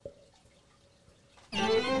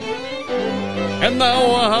And now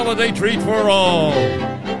a holiday treat for all.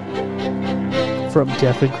 From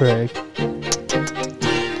Jeff and Craig.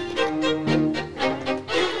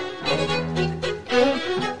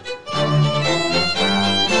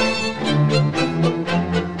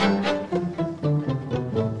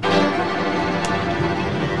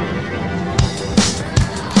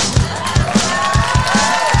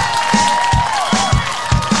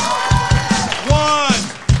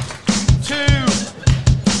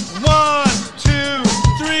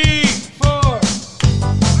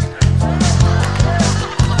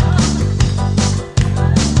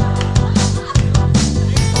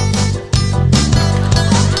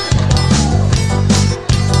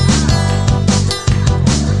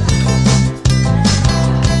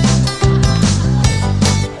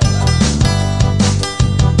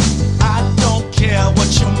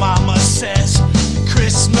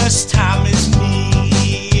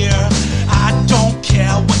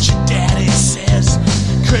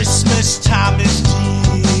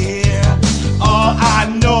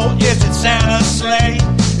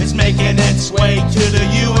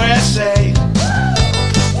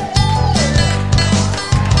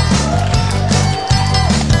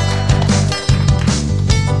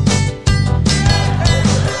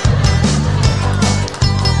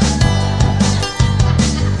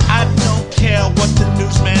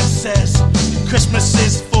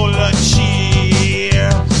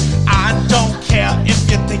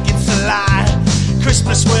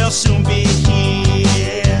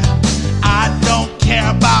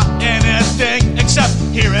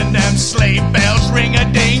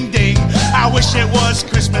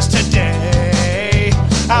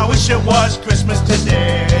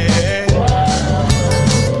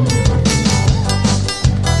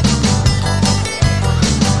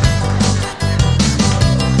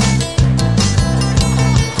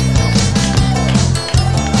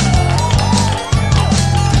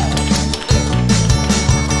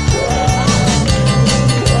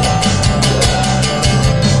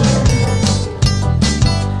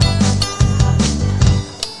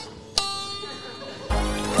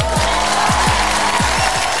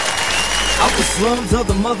 Slums of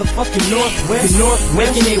the motherfucking Northwest,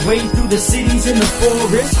 making their way through the cities in the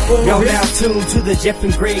forest. Y'all now tuned to the Jeff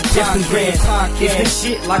and Greg podcast. It's this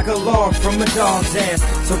shit like a log from a dog's ass.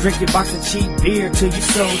 So drink your box of cheap beer till you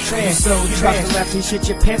so trash. You about to laugh and shit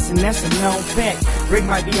your pants, and that's a known fact. Greg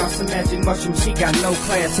might be on some magic mushroom, she got no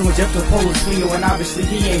class. So Jeff the Polish Cleo, and obviously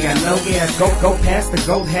he ain't got no gas. Go past the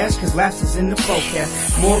gold hash, cause laughs is in the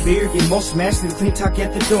forecast. More beer, get more smashed than clean talk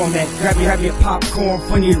at the doormat. Grab your popcorn,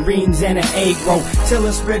 funny rings, and an egg roll. Till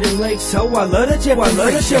it's spreading legs, so I love the Jeff and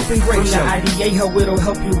Greg show. From the IDA, ho, it'll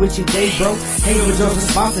help you with your day, bro. Hey, with Joe's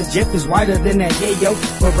sponsor, Jeff is whiter than that yayo.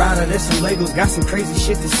 But rather, there's some Legos, got some crazy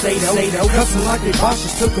shit to say, though. Custom like they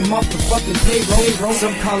bosses took them off the fucking payroll.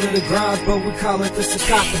 Some call it a garage, but we call it the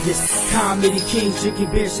sarcophagus. Comedy kings,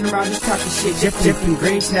 drinking beer, sitting around this type of shit. Jeff and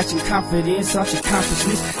Greg, snatching confidence, such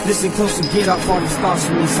accomplishments. Listen close and get off all these thoughts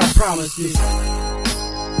from this, I promise this.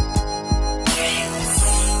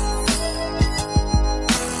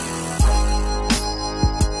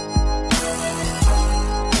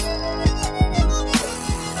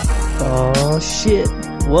 Oh shit!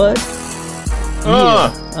 What?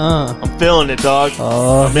 I'm feeling it, dog.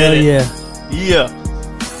 Oh, I'm in it. Yeah. Yeah.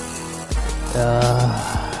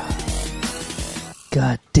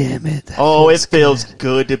 God damn it! It feels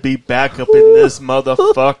good to be back up in this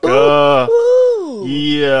motherfucker.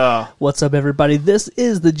 Yeah. What's up, everybody? This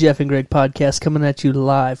is the Jeff and Greg podcast coming at you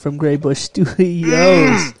live from Grey Bush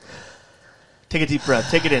Studios. Take a deep breath.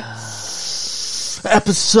 Take it in.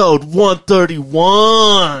 Episode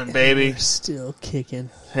 131, baby. We're still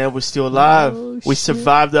kicking. And we're still alive. We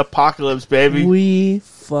survived the apocalypse, baby. We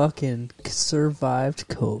fucking survived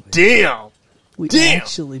COVID. Damn. We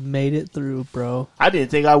actually made it through, bro. I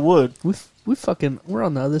didn't think I would. We're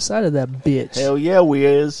on the other side of that bitch. Hell yeah, we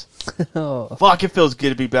is. Oh. Fuck, it feels good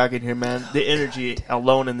to be back in here, man. The energy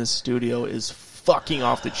alone in this studio is fucking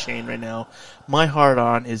off the chain right now. My hard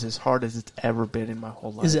on is as hard as it's ever been in my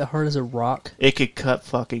whole life. Is it hard as a rock? It could cut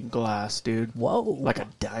fucking glass, dude. Whoa. Like a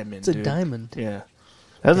diamond, It's a diamond. Yeah. It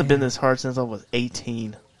hasn't been this hard since I was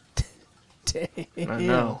 18.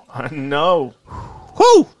 Damn. I know.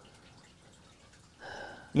 Whoo!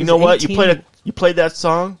 You know what? 18? You played that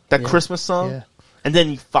song, that Christmas song, and then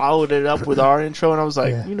you followed it up with our intro, and I was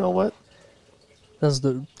like, you know what?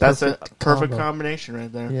 That's a perfect combination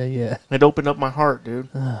right there. Yeah. It opened up my heart, dude.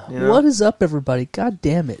 You know? What is up, everybody? God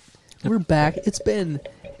damn it. We're back. It's been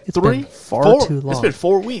far too long. It's been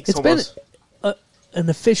 4 weeks. It's almost. been an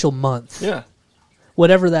official month. Yeah.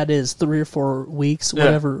 Whatever that is, 3 or 4 weeks,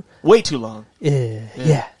 whatever. Way too long.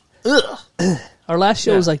 Yeah. Ugh. Our last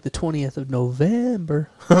show Yeah. was like the 20th of November.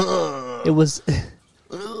 It was,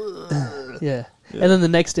 yeah. And then the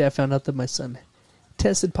next day I found out that my son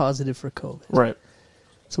tested positive for COVID. Right.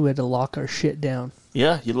 So we had to lock our shit down.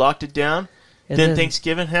 Yeah, you locked it down. And then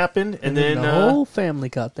Thanksgiving happened, and then the whole family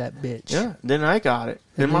got that bitch. yeah, then I got it.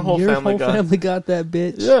 And Then my whole your family got it. family got that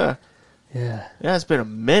bitch. Yeah. Yeah. Yeah, it's been a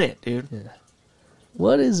minute, dude. Yeah.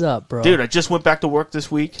 What is up, bro? Dude, I just went back to work this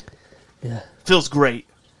week. Yeah. Feels great.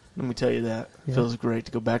 Let me tell you that. Yeah. Feels great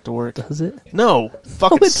to go back to work. Does it? No,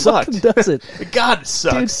 fucking Oh, it sucked. fucking doesn't. God, it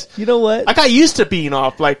sucks. Dude, you know what? I got used to being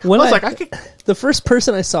off. Like, When I was I- like, I could. The first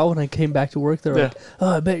person I saw when I came back to work, they were Yeah. like, "Oh,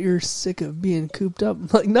 I bet you're sick of being cooped up." I'm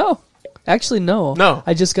like, no. Actually, no. No.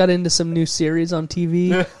 I just got into some new series on TV.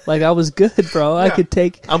 Yeah. Like, I was good, bro. I Yeah. could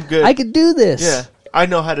take... I'm good. I could do this. Yeah, I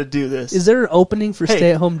know how to do this. Is there an opening for Hey,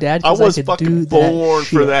 stay-at-home dad? I 'Cause was could fucking do born that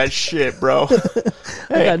for shit. that shit, bro.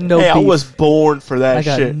 I got no I beef. was born for that I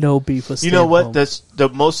got shit. no beef with You know what? stay-at-home. That's the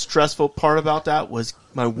most stressful part about that was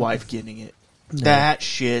my wife getting it. That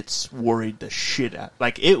shit's worried the shit out.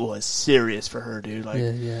 Like, it was serious for her, dude. Like,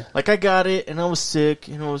 Yeah. like I got it and I was sick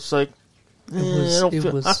and I was like,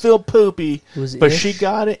 was- I feel poopy. it was But ish. she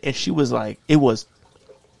got it and she was like, it was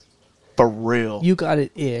for real. You got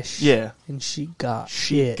it ish. Yeah. And she got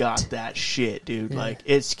She it. got that shit, dude. Yeah. Like,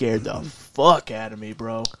 it scared the fuck out of me,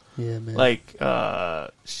 bro. Yeah, man. Like,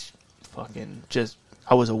 fucking just,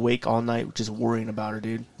 I was awake all night just worrying about her,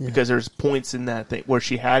 dude. Yeah. Because there's points in that thing where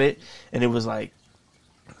she had it, and it was like,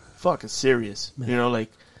 fucking serious. Man. You know,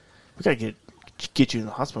 like, we gotta get you in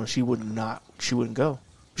the hospital. She wouldn't go.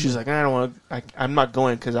 She's like, I don't want to, I'm not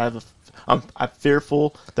going because I'm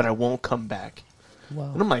fearful that I won't come back.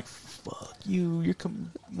 Wow. And I'm like, fuck you, you're coming,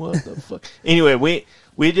 what the fuck? Anyway,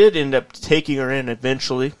 we did end up taking her in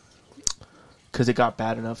eventually because it got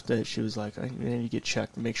bad enough that she was like, I need to get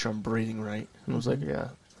checked to make sure I'm breathing right. And I was like, yeah,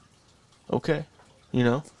 okay, you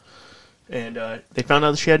know? And they found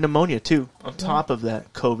out that she had pneumonia too, on top of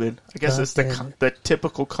that COVID. I guess God it's damn the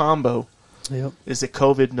typical combo Yep. is the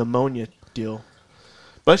COVID pneumonia deal.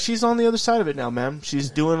 But she's on the other side of it now, man.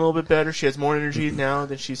 She's doing a little bit better. She has more energy now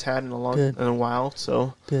than she's had in Good. a while.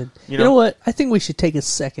 So Good. You You know know- what? I think we should take a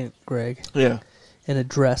second, Greg, yeah, and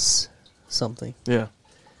address something. yeah,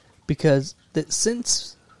 Because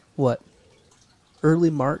since, early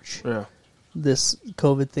March, yeah. this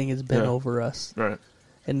COVID thing has been Yeah. over us. Right.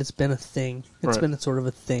 And it's been a thing. It's Right. been a sort of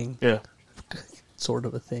a thing. Yeah. Sort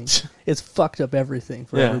of a thing. It's fucked up everything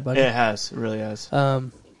for Yeah. everybody. It has. It really has.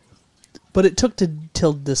 But it took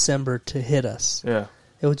till December to hit us. Yeah.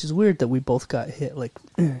 Which is weird that we both got hit. Like,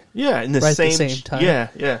 Yeah. In the Right at the same, same time. Yeah.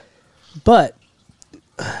 Yeah. but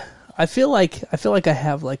I feel like I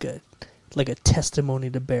have like a testimony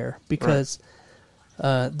to bear because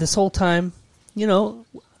this whole time, you know,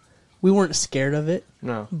 we weren't scared of it,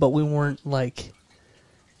 No. but we weren't like,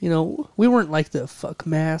 you know, we weren't like the fuck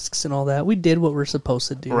masks and all that. We did what we're supposed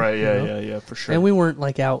to do, Right. you Yeah. know? Yeah. Yeah. For sure. And we weren't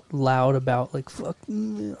like out loud about like fuck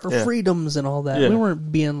our Yeah. freedoms and all that. Yeah. We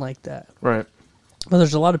weren't being like that. Right. But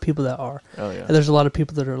there's a lot of people that are. Oh yeah. And there's a lot of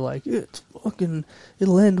people that are like, it's fucking,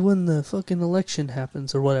 it'll end when the fucking election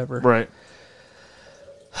happens or whatever. Right.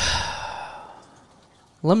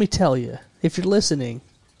 Let me tell you, if you're listening,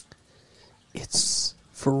 it's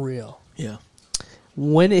for real. Yeah.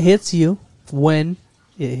 When it hits you,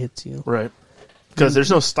 Right. Because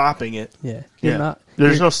there's no stopping it. yeah, Yeah. you're not.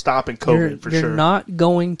 There's you're- no stopping COVID you're, for you're sure. not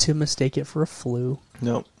going to mistake it for a flu.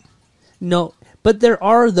 No. No, but there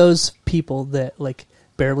are those people that like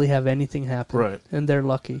barely have anything happen, Right. And they're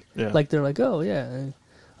lucky. Yeah. Like they're like, oh yeah,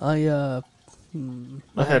 I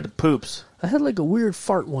I had the poops. I had like a weird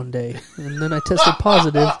fart one day, and then I tested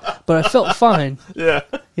positive, but I felt fine. Yeah.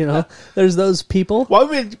 You know, there's those people. Why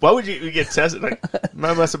would you get tested? Like, that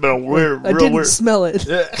must have been a weird, I real didn't weird. smell it.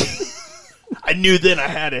 Yeah. I knew then I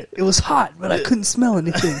had it. It was hot, but I couldn't smell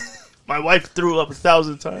anything. My wife threw up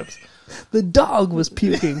 1,000 times. The dog was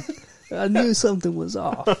puking. I knew something was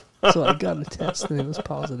off, so I got a test, and it was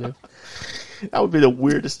positive. That would be the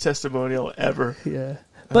weirdest testimonial ever. Yeah,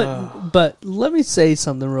 but let me say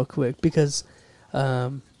something real quick because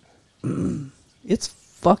it's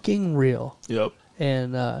fucking real, Yep.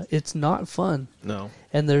 and it's not fun. No.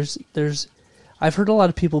 And there's I've heard a lot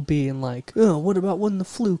of people being like, "Oh, what about when the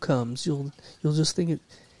flu comes? You'll just think it."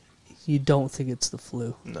 You don't think it's the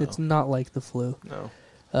flu. No. It's not like the flu.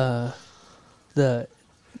 No.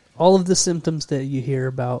 All of the symptoms that you hear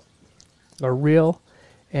about are real,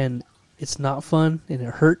 and it's not fun, and it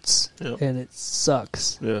hurts, Yep. and it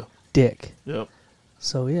sucks Yeah. dick. Yep.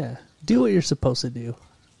 So yeah, do what you're supposed to do.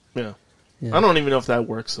 Yeah. Yeah. I don't even know if that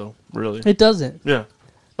works, though, really. It doesn't. Yeah.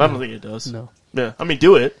 I don't think it does. No. Yeah. I mean,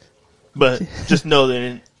 do it, but just know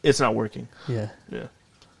that it's not working. Yeah.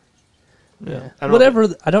 Yeah.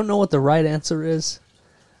 Whatever. I don't know what the right answer is,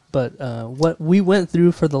 but what we went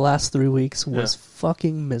through for the last 3 weeks was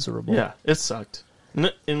fucking miserable. Yeah, it sucked.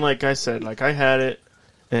 And like I said, like I had it,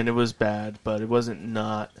 and it was bad, but it wasn't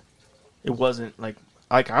like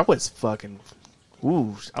I was fucking,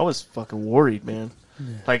 I was fucking worried, man.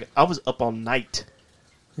 Yeah. Like I was up all night.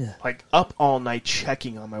 Yeah. Like up all night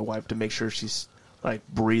checking on my wife to make sure she's like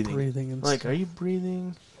breathing. And like, stuff. are you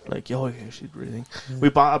breathing? Like, oh yeah, she's breathing. Yeah. We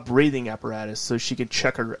bought a breathing apparatus so she could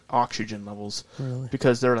check her oxygen levels. Really?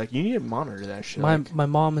 Because they're like, you need to monitor that shit. My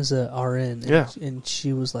mom is a RN. And, and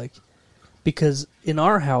she was like, because in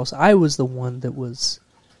our house, I was the one that was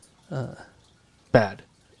bad.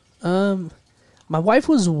 My wife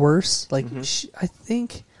was worse. Like,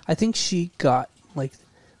 Mm-hmm. I think she got like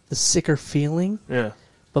the sicker feeling. Yeah.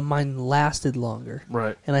 But mine lasted longer.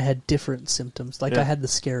 Right. And I had different symptoms. Like I had the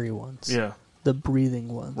scary ones. Yeah. The breathing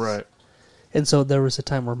ones. Right. And so there was a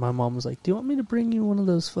time where my mom was like, "Do you want me to bring you one of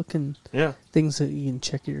those fucking things that you can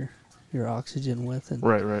check your oxygen with?" And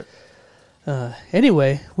right.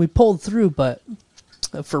 Anyway, we pulled through, but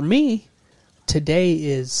for me, today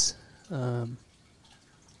is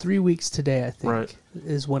 3 weeks today, I think,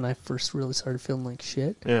 is when I first really started feeling like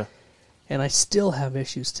shit. Yeah. And I still have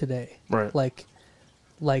issues today. Right. Like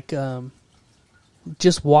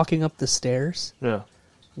just walking up the stairs. Yeah.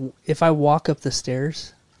 If I walk up the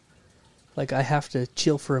stairs, like I have to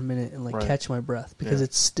chill for a minute and like catch my breath because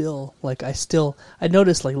it's still like I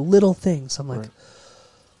notice like little things. I'm like,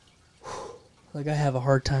 like I have a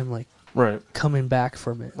hard time like coming back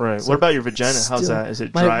from it. Right. So what about your vagina? How's that? Is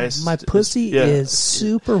it dry? My pussy is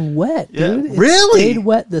super wet, dude. Yeah. Really? It stayed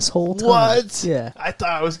wet this whole time. What? Yeah. I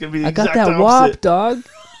thought it was gonna be the I got exact that opposite. wop, dog.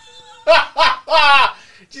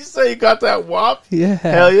 Did you say you got that wop? Yeah.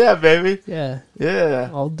 Hell yeah, baby. Yeah.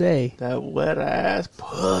 Yeah. All day. That wet ass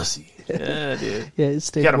pussy. Yeah, dude. Yeah, it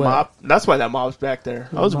stayed You got a wet. mop? That's why that mop's back there.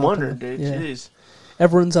 I was Mop wondering, it. dude. Yeah. Jeez.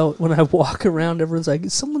 Everyone's out when I walk around. Everyone's like,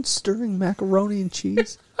 "Is someone stirring macaroni and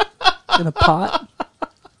cheese in a pot?"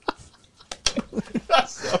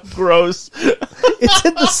 That's so gross. It's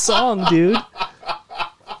in the song, dude.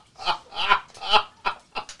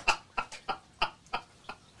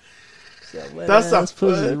 That's not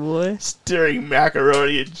pussy, boy. Stirring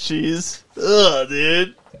macaroni and cheese. Ugh,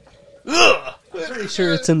 dude. Ugh. Pretty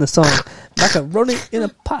sure it's in the song. Macaroni in a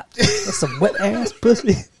pot. That's some wet ass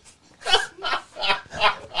pussy.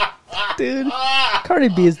 Dude, Cardi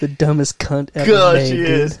B is the dumbest cunt ever God, made, she dude.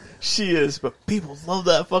 is. She is, but people love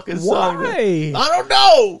that fucking song. Why? I don't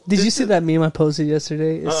know. Did you see that meme I posted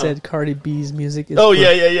yesterday? It said Cardi B's music is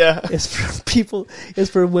yeah. It's for people.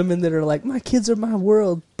 It's for women that are like, my kids are my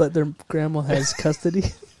world, but their grandma has custody.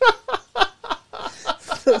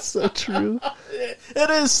 That's so true. It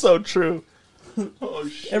is so true. Oh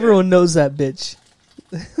shit! Everyone knows that bitch.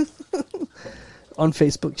 On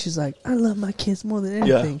Facebook, she's like, I love my kids more than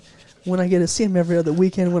anything. Yeah. When I get to see them every other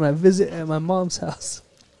weekend when I visit at my mom's house.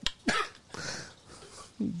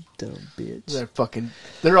 You dumb bitch. They're fucking.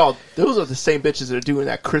 Those are the same bitches that are doing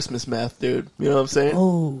that Christmas meth, dude. You know what I'm saying?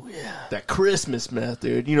 Oh yeah, that Christmas meth,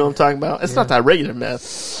 dude. You know what I'm talking about? It's not that regular meth.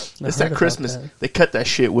 It's that Christmas. They cut that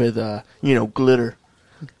shit with, glitter.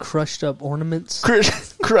 Crushed up ornaments.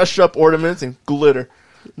 Crushed up ornaments and glitter.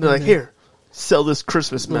 And they're like, here, sell this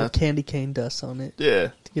Christmas meth. Candy cane dust on it. Yeah.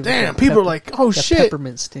 Damn, people are like, oh shit.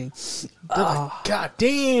 Peppermint sting. They're like, God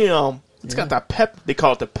damn. It's got that pep. They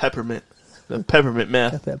call it the peppermint. The peppermint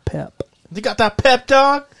meth. Got that pep. They got that pep,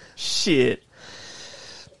 dog? Shit.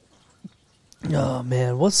 Oh,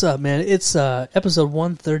 man. What's up, man? It's episode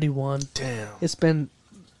 131. Damn. It's been...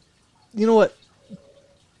 You know what?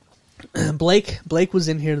 Blake was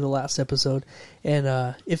in here the last episode,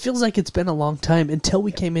 and it feels like it's been a long time until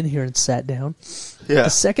we came in here and sat down. Yeah. The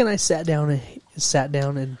second I sat down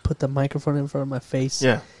and put the microphone in front of my face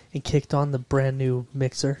and kicked on the brand new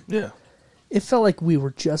mixer. Yeah. It felt like we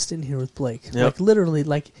were just in here with Blake. Yep. Like, literally,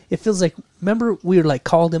 like, it feels like, remember we were, like,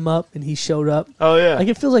 called him up and he showed up? Oh, yeah. Like,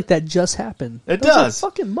 it feels like that just happened. It That was does. a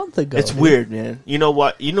fucking month ago. It's weird, man. You know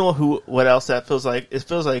what? You know what else that feels like? It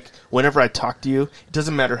feels like whenever I talk to you, it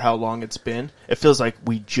doesn't matter how long it's been. It feels like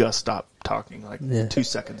we just stopped talking, like 2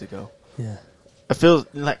 seconds ago. Yeah. I feel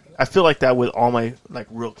like that with all my like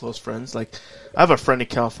real close friends. Like, I have a friend in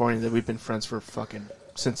California that we've been friends for fucking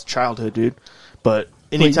since childhood, dude. But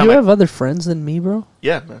anytime Wait, you have other friends than me, bro?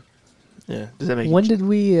 Yeah, man. Yeah. Does that make When did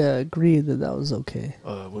we agree that that was okay?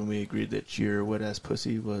 When we agreed that your wet ass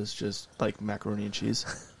pussy was just like macaroni and cheese.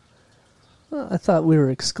 Well, I thought we were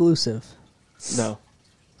exclusive. No,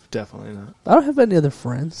 definitely not. I don't have any other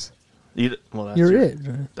friends. Well, that's You're it.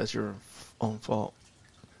 Right? That's your own fault.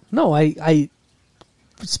 No, I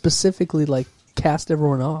specifically like cast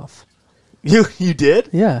everyone off. You did?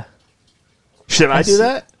 Yeah. Should I do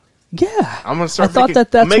that? Yeah. I'm gonna start. I thought making,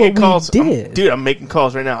 that's I'm making what calls. we did. Dude, I'm making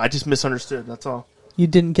calls right now. I just misunderstood. That's all. You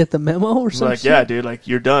didn't get the memo or I'm something? like, yeah, dude. Like,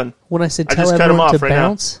 you're done. When I said I tell just cut him everyone off to right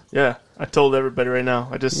bounce, now. Yeah, I told everybody right now.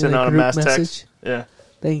 I just sent the out a group mass message? text. Yeah,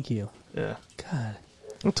 thank you. yeah. God.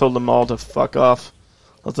 I told them all to fuck off.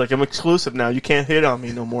 I was like, I'm exclusive now. You can't hit on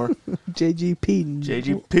me no more. JGP.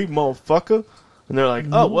 JGP, motherfucker. And they're like,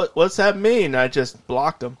 oh, what's that mean? I just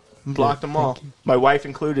blocked them. Blocked them all. thank you. My wife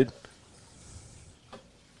included.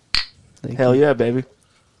 Thank Hell you. yeah, baby.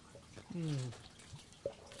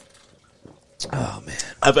 Oh, man.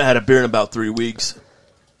 I haven't had a beer in about 3 weeks.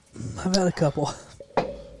 I've had a couple. I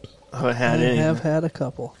haven't I had any. have had a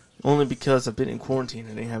couple. Only because I've been in quarantine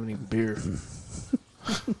and I didn't have any beer.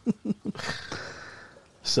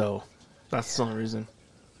 So, that's the only reason.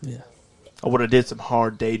 Yeah. I would have did some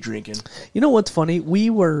hard day drinking. You know what's funny? We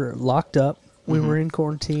were locked up. We were in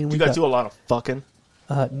quarantine. You guys do a lot of fucking?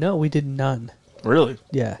 No, we did none. Really?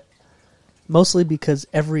 Yeah. Mostly because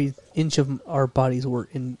every inch of our bodies were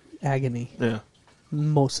in agony Yeah.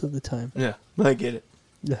 most of the time. Yeah. I get it.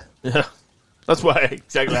 Yeah. Yeah. That's why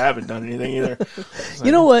I haven't done anything either.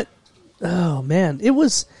 You know what? Oh, man. It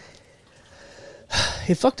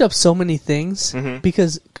fucked up so many things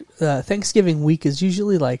because Thanksgiving week is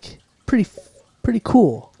usually like pretty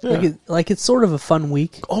cool. Yeah. It's sort of a fun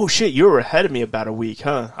week. Oh, shit. You were ahead of me about a week,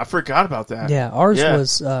 huh? I forgot about that. Yeah, ours Yeah.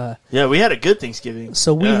 was. Yeah, we had a good Thanksgiving.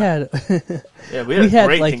 So we had. Yeah, we had a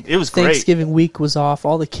great thing. It was great. Thanksgiving week was off.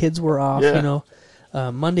 All the kids were off. Yeah. You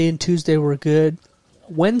know, Monday and Tuesday were good.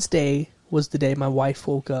 Wednesday was the day my wife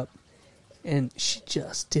woke up, and she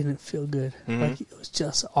just didn't feel good. Like it was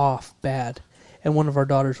just off bad. And one of our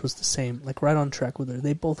daughters was the same. Like right on track with her.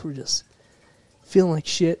 They both were just feeling like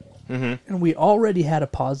shit. And we already had a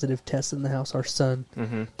positive test in the house. Our son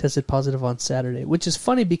tested positive on Saturday, which is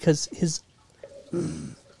funny because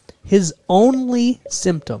his only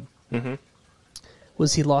symptom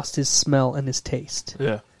was he lost his smell and his taste.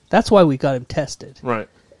 Yeah. That's why we got him tested. Right.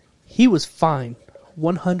 He was fine,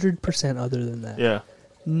 100% other than that. Yeah.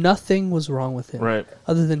 Nothing was wrong with him. Right.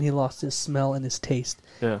 Other than he lost his smell and his taste.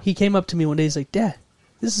 Yeah. He came up to me one day, he's like, Dad,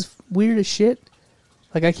 this is weird as shit.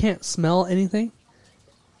 Like, I can't smell anything,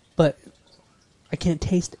 but I can't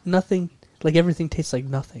taste nothing. Like, everything tastes like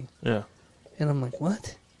nothing. Yeah. And I'm like,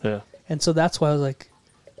 what? Yeah. And so that's why I was like,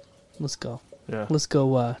 let's go. Yeah. Let's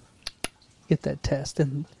go get that test.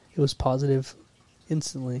 And it was positive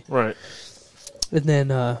instantly. Right. And then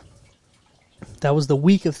that was the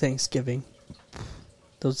week of Thanksgiving.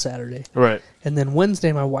 That was Saturday. Right. And then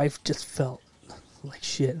Wednesday, my wife just felt like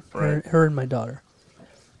shit. Right. Her and my daughter.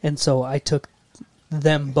 And so I took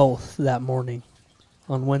them both that morning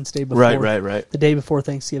on Wednesday before. Right. The day before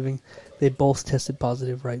Thanksgiving. They both tested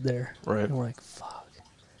positive right there. Right. And we're like, fuck.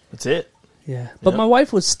 That's it. Yeah. But Yep. my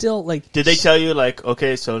wife was still like... Did they tell you, like,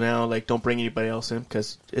 okay, so now, like, don't bring anybody else in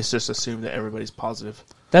because it's just assumed that everybody's positive?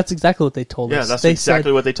 That's exactly what they told Yeah, us. that's They exactly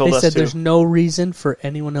said, what they told us, They said too. there's no reason for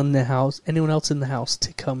anyone else in the house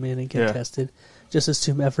to come in and get Yeah. tested. Just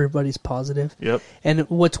assume everybody's positive. Yep. And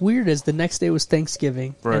what's weird is the next day was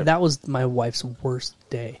Thanksgiving, Right. and that was my wife's worst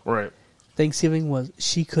day. Right. Thanksgiving was,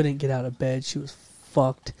 she couldn't get out of bed. She was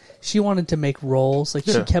fucked. She wanted to make rolls. Like,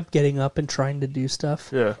 she Yeah. kept getting up and trying to do stuff.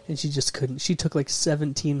 Yeah. And she just couldn't. She took like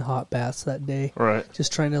 17 hot baths that day. Right.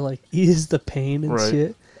 Just trying to like ease the pain and Right.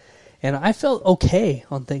 shit. And I felt okay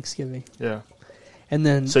on Thanksgiving. Yeah. And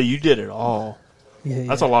then So you did it all. yeah,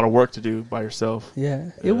 That's yeah. a lot of work to do by yourself.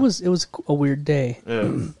 Yeah. Yeah. It was a weird day.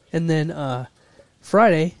 Yeah. And then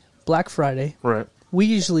Friday, Black Friday, Right.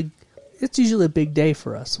 it's usually a big day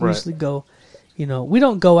for us. We Right. usually go, we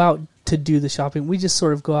don't go out to do the shopping. We just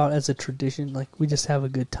sort of go out as a tradition. Like, we just have a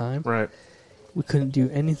good time. Right. We couldn't do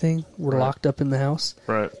anything. We're Right. locked up in the house.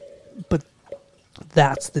 Right. But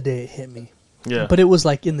that's the day it hit me. Yeah. But it was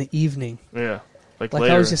like in the evening. yeah. Like Like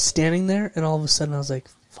later. I was just standing there, and all of a sudden I was like,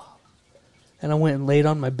 fuck. And I went and laid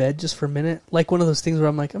on my bed just for a minute. Like one of those things where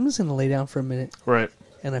I'm like, I'm just going to lay down for a minute. Right.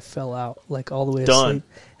 And I fell out, like all the way Done. asleep.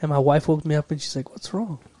 And my wife woke me up, and she's like, what's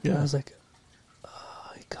wrong? And Yeah. I was like,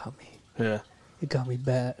 oh, it got me. Yeah. It got me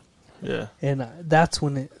bad. Yeah. And that's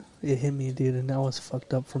when it hit me, dude. And I was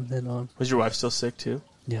fucked up from then on. Was your wife still sick too?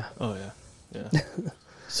 Yeah. Oh yeah. Yeah.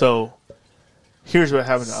 So here's what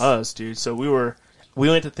happened to us, dude. So we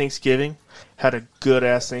went to Thanksgiving, had a good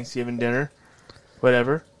ass Thanksgiving dinner,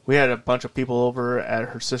 whatever. We had a bunch of people over at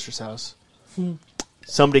her sister's house.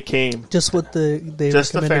 Somebody came. Just what they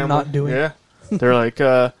Just the recommended family. not doing. Yeah. They're like,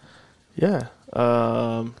 yeah.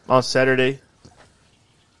 On Saturday,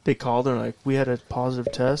 they called and like, we had a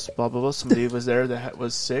positive test, blah, blah, blah. Somebody was there that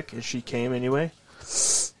was sick, and she came anyway.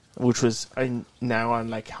 which was now on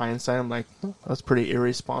like hindsight, I'm like, that's pretty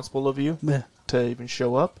irresponsible of you Yeah. to even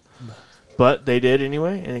show up. But they did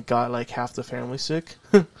anyway, and it got like half the family sick.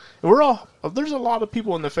 And there's a lot of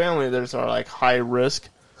people in the family that are like high risk,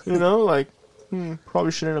 like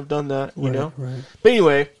probably shouldn't have done that, know. Right. But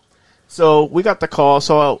anyway, so we got the call,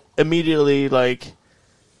 so immediately like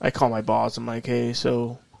I call my boss. I'm like, hey,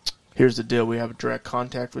 so here's the deal. We have a direct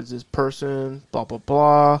contact with this person, blah, blah,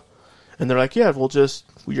 blah. And they're like, yeah,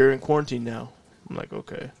 you're in quarantine now. I'm like,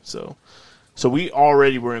 okay. So we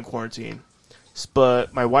already were in quarantine.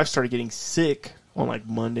 But my wife started getting sick on like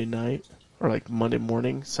Monday night or like Monday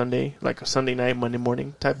morning, Sunday, like a Sunday night, Monday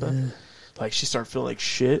morning type of. Like she started feeling like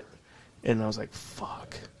shit. And I was like,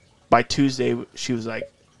 fuck. By Tuesday, she was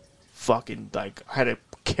like, fucking, like, I had to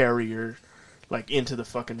carry her like into the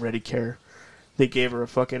fucking Ready Care. They gave her a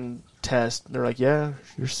fucking test. They're like, yeah,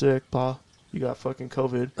 you're sick, blah. You got fucking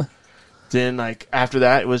COVID. Then, like, after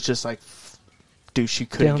that, it was just like, dude, she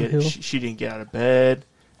couldn't Downhill. she didn't get out of bed.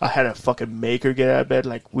 I had to fucking make her get out of bed.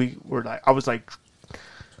 Like, I was like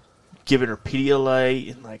giving her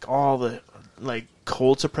Pedialyte and like all the like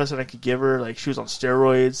cold suppressant I could give her. Like, she was on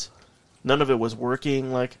steroids. None of it was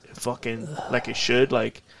working like fucking like it should.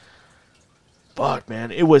 Like, fuck, man.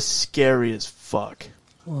 It was scary as fuck.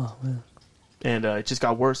 Oh, man. And it just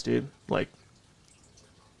got worse, dude. Like,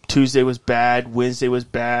 Tuesday was bad. Wednesday was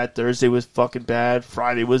bad. Thursday was fucking bad.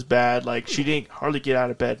 Friday was bad. Like, she didn't hardly get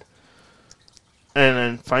out of bed. And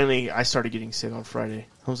then finally, I started getting sick on Friday.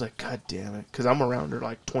 I was like, God damn it. Because I'm around her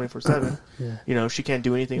like 24/7. Yeah. She can't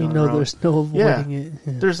do anything on her own. There's no avoiding it.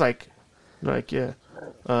 Yeah. There's like, yeah.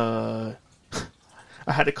 I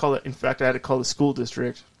had to call it. In fact, I had to call the school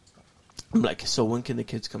district. I'm like, so when can the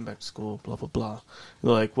kids come back to school? Blah, blah, blah.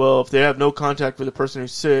 They're like, well, if they have no contact with the person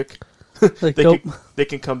who's sick, Like, they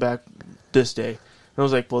can come back this day. And I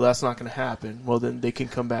was like, well, that's not going to happen. Well, then they can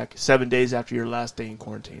come back 7 days after your last day in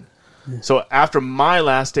quarantine. Yeah. So after my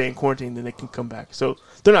last day in quarantine, then they can come back. So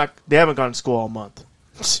they haven't gone to school all month.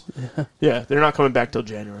 Yeah, they're not coming back till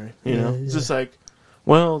January. You know, it's just like,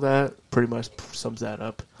 well, that pretty much sums that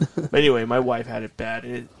up. But anyway, my wife had it bad.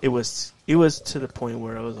 It was to the point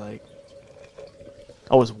where I was like,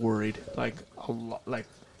 I was worried, like a lot, like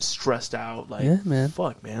stressed out, like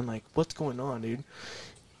fuck, man, like what's going on, dude?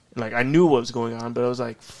 Like I knew what was going on, but I was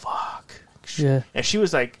like, fuck. Yeah. And she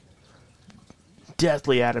was like,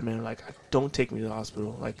 deathly adamant, like, don't take me to the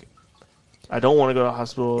hospital. Like, I don't want to go to the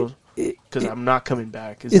hospital because I'm not coming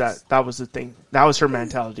back. That was the thing. That was her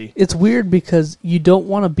mentality. It's weird because you don't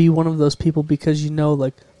want to be one of those people because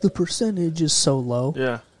like the percentage is so low.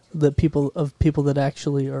 Yeah. The people that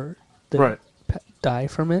actually are right. Die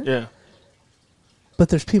from it. Yeah. But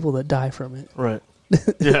there's people that die from it. Right.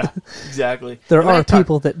 Yeah. Exactly. There are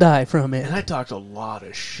people that die from it. And I talked a lot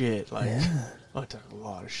of shit. Like, I talked a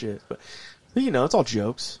lot of shit, but it's all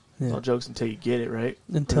jokes. Yeah. It's all jokes until you get it, right?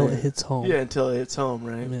 Until it hits home. Yeah, until it hits home,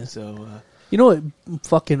 right? Yeah. So, you know what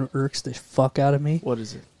fucking irks the fuck out of me? What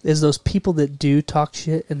is it? Is those people that do talk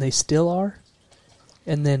shit and they still are,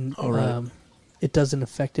 and then it doesn't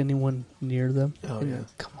affect anyone near them. Oh, yeah.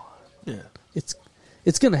 Come on. Yeah.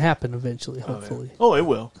 It's going to happen eventually, hopefully. Oh, it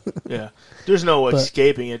will. Yeah. There's no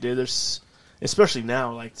escaping it, dude. Especially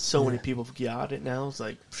now, like, so many people got it now. It's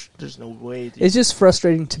like, there's no way. Dude. It's just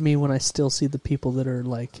frustrating to me when I still see the people that are,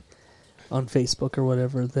 like, on Facebook or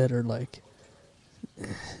whatever that are, like,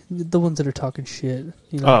 the ones that are talking shit.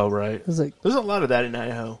 Oh, right. It's like, there's a lot of that in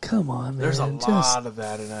Idaho. Come on, man. There's a lot of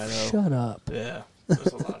that in Idaho. Shut up. Yeah. There's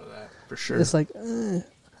a lot of that, for sure. It's like,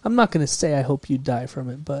 I'm not going to say I hope you die from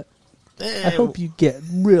it, but I hope you get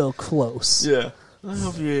real close. Yeah. I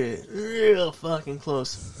hope you get real fucking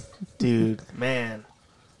close. Dude, man.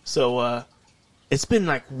 So, it's been,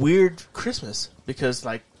 like, weird Christmas. Because,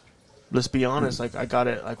 like, let's be honest, like, I got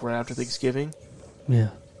it, like, right after Thanksgiving. Yeah.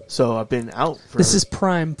 So, I've been out for... This is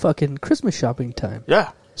prime fucking Christmas shopping time.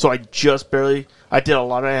 Yeah. So, I did a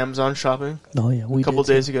lot of Amazon shopping. Oh, yeah. A couple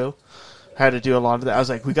days ago. I had to do a lot of that. I was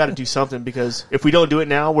like, we got to do something because if we don't do it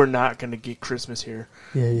now, we're not going to get Christmas here.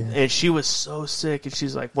 Yeah, yeah. And she was so sick, and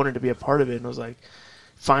she's like, wanted to be a part of it. And I was like,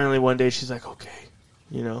 finally one day, she's like, okay.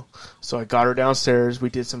 So I got her downstairs. We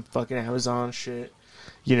did some fucking Amazon shit,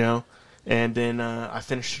 and then I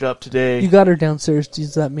finished it up today. You got her downstairs.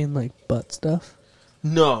 Does that mean like butt stuff?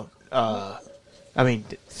 No, I mean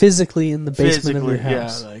physically in the basement of your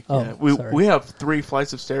house. Yeah, we have 3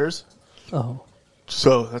 flights of stairs. Oh,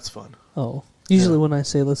 so that's fun. Oh, usually when I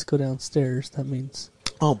say let's go downstairs, that means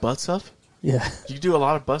butt stuff. Yeah, you do a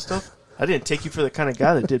lot of butt stuff. I didn't take you for the kind of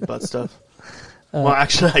guy that did butt stuff. Well,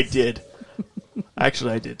 actually, I did.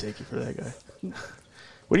 Actually, I did take you for that guy.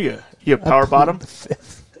 What are you? You a power bottom?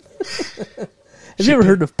 Have you ever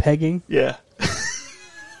heard of pegging? Yeah.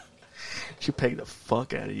 She pegged the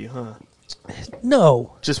fuck out of you, huh?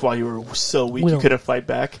 No. Just while you were so weak We you don't- couldn't fight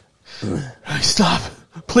back. Hey, stop,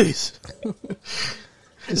 please.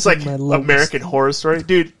 It's like my lungs. American Horror Story,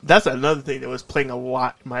 dude. That's another thing that was playing a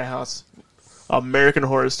lot in my house. American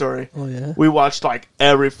Horror Story. Oh, yeah? We watched like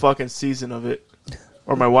every fucking season of it,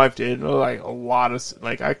 or my wife did. Like a lot of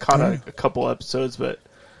like I caught a couple episodes, but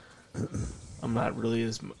I'm not really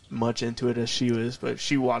as much into it as she was. But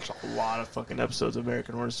she watched a lot of fucking episodes of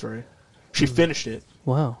American Horror Story. She finished it,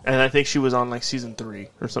 Wow. and I think she was on like season 3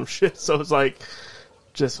 or some shit. So it's like,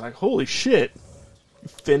 just like holy shit, you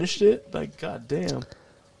finished it? Like goddamn.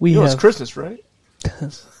 We You know it's have, Christmas, right?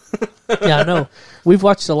 yeah, I know. We've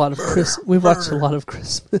watched a lot of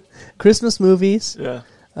Christmas movies. Yeah.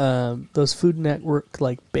 Those Food Network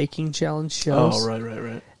like baking challenge shows. Oh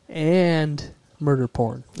right. And murder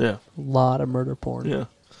porn. Yeah. A lot of murder porn. Yeah.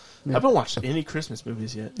 I haven't watched any Christmas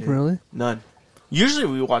movies yet. Dude. Really? None. Usually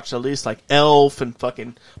we watch at least like Elf and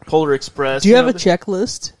fucking Polar Express. Do you have a know?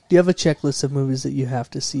 checklist? Do you have a checklist of movies that you have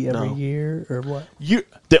to see every No. year or what?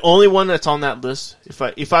 The only one that's on that list,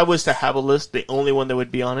 if I was to have a list, the only one that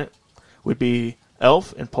would be on it would be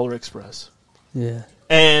Elf and Polar Express, Yeah.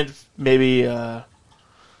 and maybe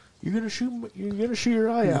you're gonna shoot your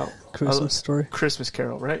eye out. Christmas Story. Christmas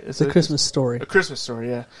Carol, right? It's a Christmas Story. A Christmas Story,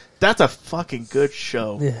 yeah. That's a fucking good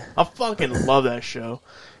show. Yeah. I fucking love that show.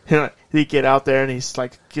 You know, he get out there and he's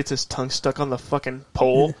like gets his tongue stuck on the fucking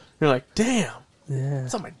pole. You're like, damn, Yeah.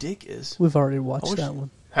 that's how my dick is. We've already watched wish- that one.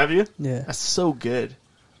 Have you? Yeah. That's so good.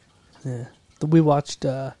 Yeah. We watched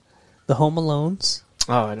The Home Alones.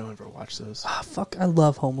 Oh, I don't ever watch those. Ah, fuck. I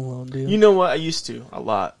love Home Alone, dude. You know what? I used to a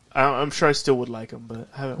lot. I'm sure I still would like them, but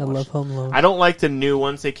I haven't I watched love them. Home Alone. I don't like the new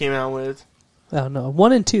ones they came out with. Oh, no.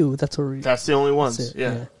 1 and 2. That's what we... That's the only ones. it,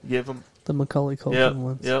 Yeah. yeah. Give them. The Macaulay Culkin Yep.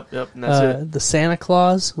 ones. Yep. And that's it. The Santa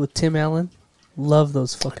Claus with Tim Allen. Love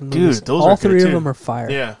those fucking Dude, movies. those all are good, three of too. them are fire.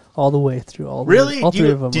 Yeah. All the way through. Really? All three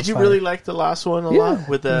of them Did are you fire. really like the last one a Yeah. lot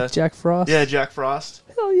with the Jack Frost? Yeah, Jack Frost.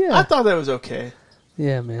 Hell yeah. I thought that was okay.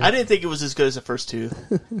 Yeah, man. I didn't think it was as good as the first two,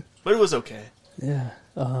 but it was okay. Yeah.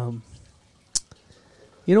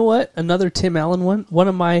 You know what? Another Tim Allen one. One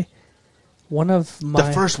of my.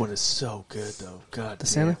 The first one is so good though. God, The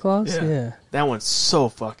Santa Claus? Yeah. That one's so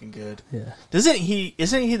fucking good. Yeah. Isn't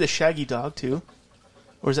he the Shaggy Dog too,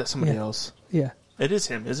 or is that somebody Yeah. else? Yeah. It is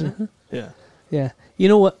him, isn't it? Yeah. Yeah. You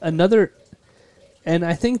know what? Another. And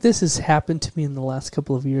I think this has happened to me in the last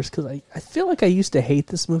couple of years because I feel like I used to hate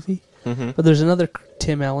this movie. Mm-hmm. But there's another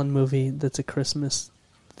Tim Allen movie that's a Christmas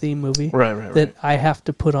theme movie. Right. That I have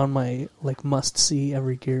to put on my like must see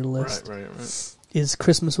every year list. Right. Is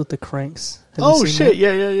Christmas with the Cranks. Have you Oh seen shit!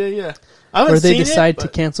 that? Yeah. I haven't Where they seen decide it, to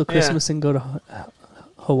but- cancel yeah. Christmas and go to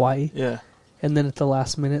Hawaii, Yeah. and then at the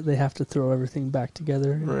last minute they have to throw everything back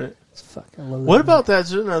together. Right. It's fuck, I love that. What movie. about that?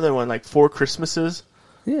 There's another one like Four Christmases.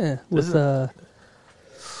 Yeah, with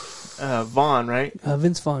Vaughn, right?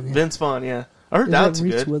 Vince Vaughn. Yeah. Vince Vaughn. Yeah, I heard Is that's that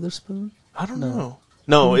Reese good. Witherspoon? I don't No. know.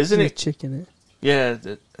 No, Who's isn't the it? chick in it? Yeah,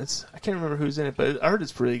 it's. I can't remember who's in it, but I heard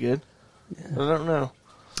it's pretty good. Yeah. I don't know.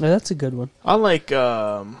 Yeah, that's a good one. I like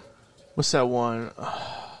what's that one?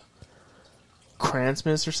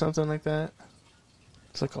 Krampus or something like that.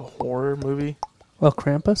 It's like a horror movie. Well,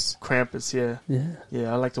 Krampus. Krampus, yeah,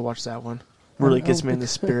 Yeah. I like to watch that one. Really I gets don't me in the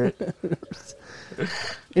spirit.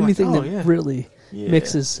 Anything oh, that yeah. really Yeah.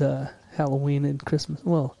 mixes Halloween and Christmas.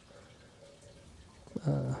 Well,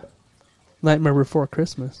 Nightmare Before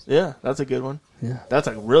Christmas. Yeah, that's a good one. Yeah. That's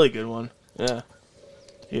a really good one. Yeah,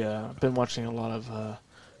 I've been watching a lot of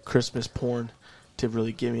Christmas porn to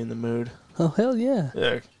really get me in the mood. Oh hell yeah!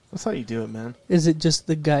 Yeah, that's how you do it, man. Is it just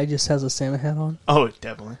the guy just has a Santa hat on? Oh,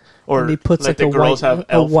 definitely. Or And he puts like the a girls white, have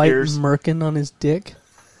a elf white ears. merkin on his dick.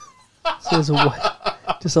 So there's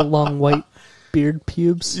just a long white beard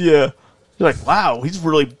pubes. Yeah, you're like, wow, he's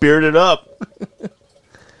really bearded up.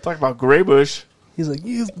 Talk about Graybush. He's like,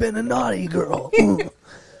 "You've been a naughty girl.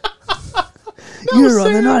 You're on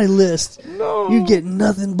the Santa. naughty list. No, You get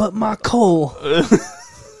nothing but my coal."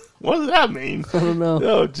 What does that mean? I don't know.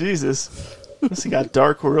 Oh Jesus, this got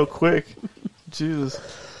dark real quick. Jesus.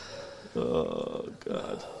 Oh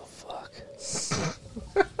God. Fuck.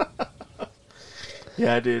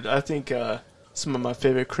 Yeah, dude. I think some of my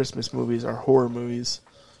favorite Christmas movies are horror movies.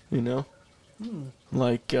 You know,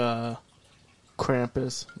 like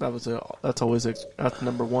Krampus. That's always that's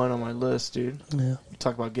number one on my list, dude. Yeah. You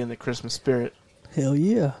talk about getting the Christmas spirit. Hell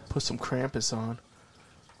yeah. Put some Krampus on.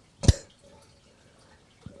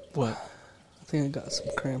 What? I think I got some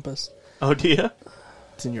Krampus. Oh, do you?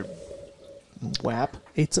 It's in your WAP.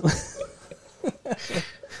 Ate some.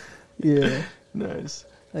 Yeah. Nice.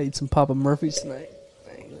 I ate some Papa Murphy's tonight.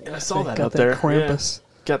 I saw that Got up there. Krampus. Yeah.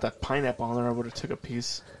 Got that pineapple on there. I would have took a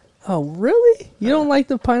piece. Oh, really? You don't like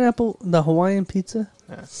the pineapple, the Hawaiian pizza?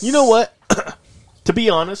 Yeah. You know what? To be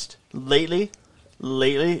honest, lately,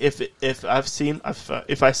 if I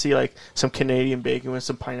see like some Canadian bacon with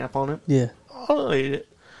some pineapple on it, Yeah. I'll eat it.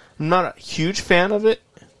 I'm not a huge fan of it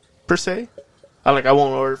per se. I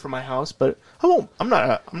won't order it from my house, but I won't. I'm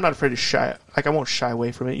not afraid to shy. Like I won't shy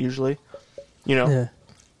away from it usually, you know. Yeah.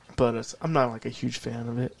 But I'm not like a huge fan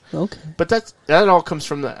of it. Okay. But that all comes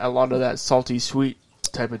from a lot of that salty sweet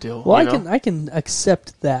type of deal. Well, you know? I can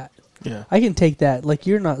accept that. Yeah. I can take that. Like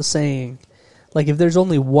you're not saying, like if there's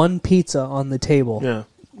only one pizza on the table, Yeah.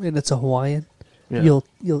 and it's a Hawaiian, Yeah.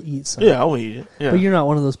 you'll eat some. Yeah, I'll eat it. Yeah. But you're not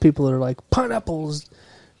one of those people that are like pineapples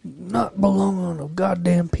not belong on a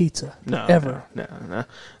goddamn pizza. No, ever. No.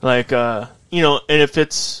 Like, you know, and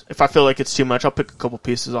if I feel like it's too much, I'll pick a couple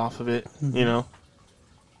pieces off of it. Mm-hmm. You know,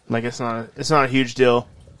 like it's not a huge deal.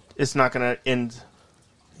 It's not gonna end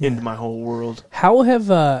my whole world. How have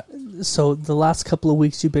so the last couple of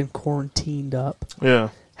weeks you've been quarantined up? Yeah.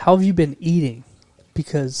 How have you been eating?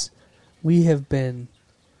 Because we have been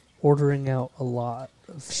ordering out a lot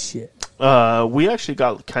of shit. We actually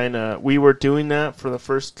got we were doing that for the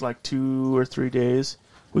first like 2 or 3 days.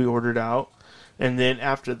 We ordered out, and then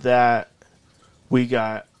after that, we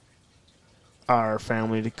got our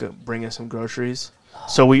family to bring us some groceries.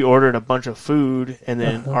 So we ordered a bunch of food, and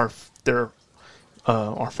then our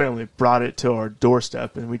family brought it to our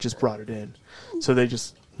doorstep, and we just brought it in. So they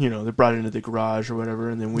just, they brought it into the garage or whatever,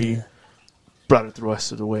 and then we brought it the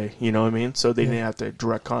rest of the way. You know what I mean? So they didn't have to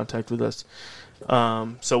direct contact with us.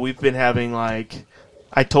 So we've been having I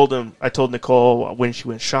told Nicole when she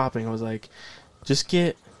went shopping, I was like, just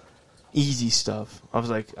get easy stuff. I was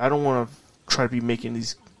like, I don't want to try to be making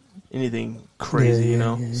anything crazy, you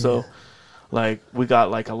know? So we got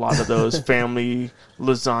a lot of those family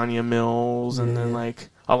lasagna meals and then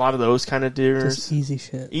a lot of those kind of dinners. Just easy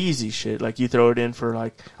shit. Easy shit. You throw it in for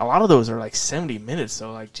a lot of those are 70 minutes.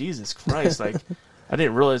 So Jesus Christ, I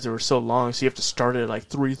didn't realize they were so long. So you have to start it at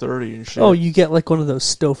 3:30 and shit. Oh, you get one of those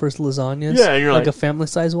Stouffer's lasagnas? Yeah, and you're a family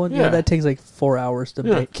size one? Yeah, that takes 4 hours to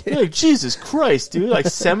make. Yeah, Jesus Christ, dude.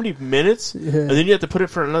 70 minutes? Yeah. And then you have to put it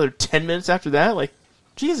for another 10 minutes after that?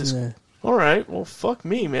 Jesus. Yeah. All right. Well, fuck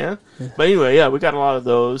me, man. Yeah. But anyway, we got a lot of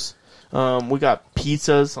those. We got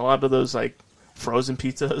pizzas, a lot of those, frozen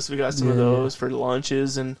pizzas. We got some of those for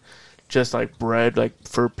lunches and just, bread,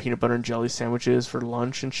 for peanut butter and jelly sandwiches for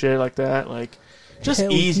lunch and shit like that. Just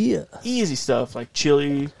Hell easy stuff,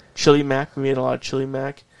 chili mac. We made a lot of chili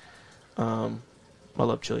mac. I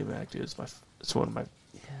love chili mac, dude. It's one of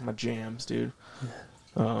my jams, dude.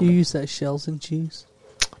 Do you use that shells and cheese?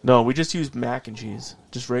 No, we just use mac and cheese.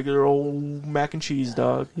 Just regular old mac and cheese,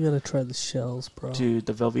 dog. You gotta try the shells, bro. Dude,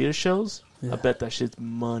 the Velveeta shells? Yeah. I bet that shit's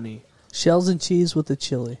money. Shells and cheese with the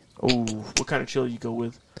chili. Oh, what kind of chili you go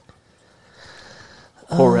with?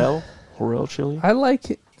 Horel? Horel chili? I like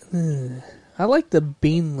it. I like the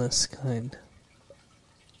beanless kind.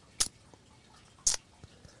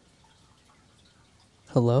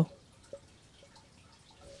 Hello?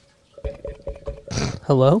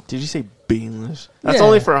 Hello? Did you say beanless? That's Yeah.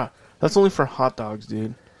 only for hot dogs,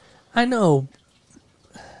 dude. I know.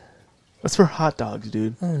 That's for hot dogs,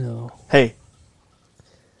 dude. I know. Hey,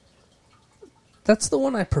 That's the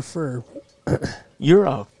one I prefer. you're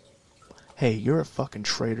a fucking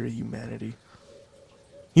traitor to humanity.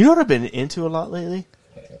 You know what I've been into a lot lately?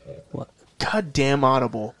 What? Goddamn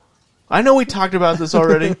Audible. I know we talked about this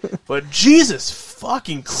already, but Jesus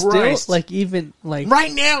fucking Christ. Still, even right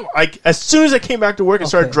now, as soon as I came back to work and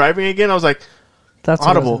started driving again, I was like, that's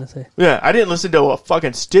Audible. What I was gonna say. Yeah, I didn't listen to a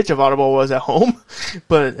fucking stitch of Audible while I was at home,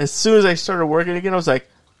 but as soon as I started working again, I was like,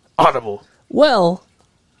 Audible. Well.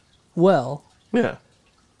 Yeah.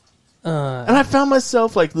 And I found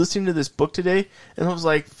myself listening to this book today, and I was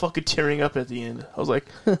fucking tearing up at the end. I was like,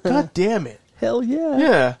 God damn it. Hell yeah.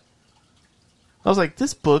 Yeah. I was like,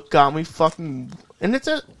 this book got me fucking, and it's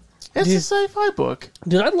a sci-fi book.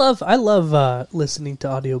 Dude, I love listening to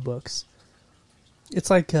audiobooks. It's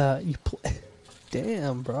you play.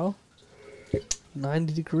 Damn, bro.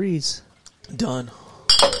 90 degrees. Done.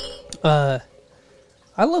 I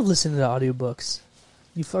love listening to audiobooks.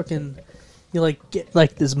 You get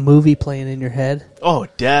this movie playing in your head. Oh,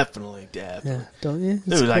 definitely. Yeah, don't you?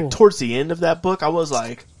 It's cool. towards the end of that book, I was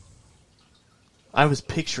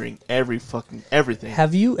picturing everything.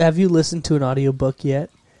 Have you listened to an audiobook yet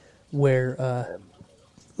where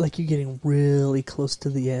you're getting really close to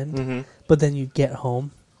the end, but then you get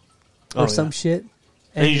home or some shit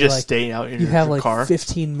and you just stay out in you your have car.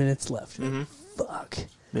 15 minutes left. Mm-hmm. Fuck.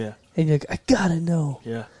 Yeah. and you're like, I gotta know.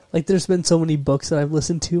 Yeah. Like, there's been so many books that I've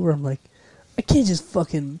listened to where I'm like, I can't just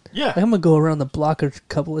fucking... Yeah. Like, I'm gonna go around the block a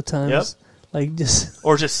couple of times. Yep. Like, just...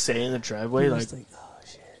 Or just say in the driveway, I'm like, just like, oh,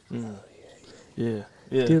 shit. yeah.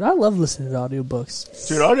 Yeah. Dude, I love listening to audiobooks.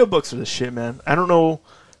 Dude, audiobooks are the shit, man. I don't know,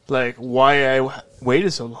 like, why I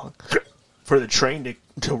waited so long for the train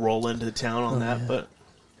to roll into town on that, yeah. but,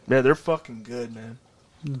 man, they're fucking good, man.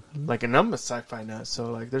 Like, and I'm a sci-fi nut,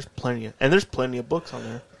 so, like, there's plenty of books on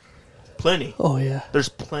there. Plenty. Oh, yeah. There's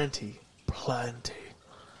plenty.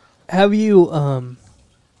 Have you, I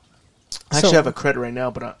actually have a credit right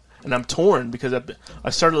now, but I'm torn because I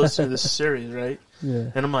started listening to this series, right?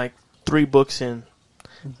 Yeah. And I'm like 3 books in,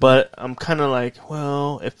 but I'm kind of like,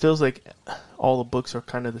 well, it feels like all the books are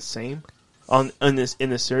kind of the same in this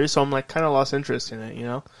series, so I'm like kind of lost interest in it, you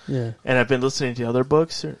know? Yeah. And I've been listening to other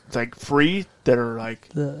books, like free, that are like,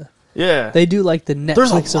 They do, like, the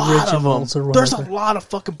there's a Netflix lot of originals them. or There's whatever. a lot of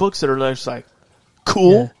fucking books that are just like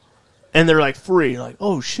cool, Yeah. and they're like free, like,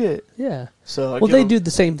 oh shit. Yeah. So Well, they do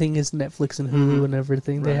the same thing as Netflix and Hulu and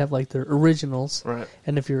everything. They Right. have, like, their originals. Right.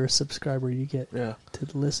 And if you're a subscriber, you get Yeah. to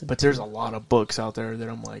listen. But there's a lot of books out there that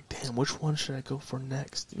I'm like, damn, which one should I go for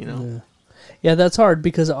next? You know? Yeah, that's hard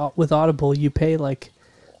because with Audible, you pay, like,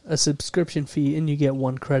 a subscription fee and you get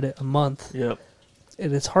 1 credit a month. Yep.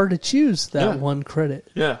 And it's hard to choose that Yeah. 1 credit.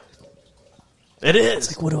 Yeah. It is.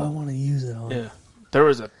 It's like, what do I want to use it on? Yeah. There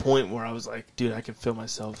was a point where I was like, dude, I can feel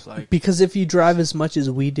myself like, Because if you drive as much as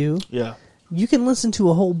we do, yeah, you can listen to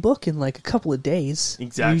a whole book in, like, a couple of days.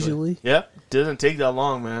 exactly. Usually. Yep. Doesn't take that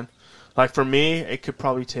long, man. Like for me, it could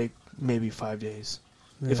probably take maybe 5 days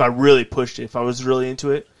if I really pushed it. If I was really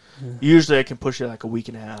into it, usually I can push it like a week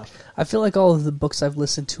and a half. I feel like all of the books I've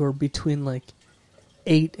listened to are between, like,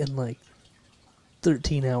 8 and, like,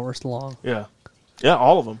 13 hours long. Yeah. Yeah,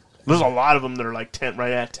 all of them. There's a lot of them that are like 10,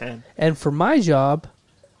 right at 10. And for my job,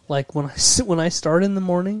 like, when I start in the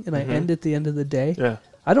morning and I end at the end of the day, Yeah.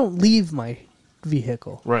 I don't leave my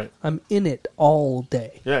vehicle. Right. I'm in it all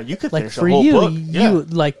day. Yeah, you could Like, finish for a whole you, book. you,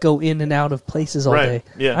 like, go in and out of places all Right,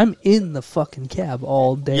 day. yeah. I'm in the fucking cab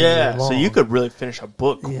all day Yeah, long. so you could really finish a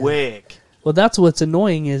book Yeah. quick. Well, that's what's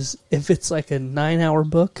annoying is if it's, like, a 9-hour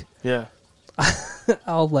book, Yeah.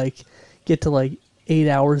 I'll, like, get to, like, 8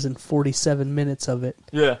 hours and 47 minutes of it.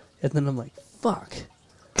 Yeah. And then I'm like, fuck.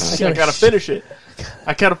 I gotta finish it.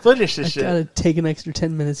 I gotta finish this I shit. gotta take an extra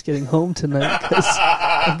 10 minutes getting home tonight because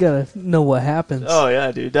I gotta know what happens. Oh,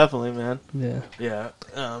 yeah, dude. Definitely, man. Yeah.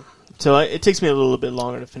 Yeah. So it takes me a little bit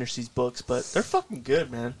longer to finish these books, but they're fucking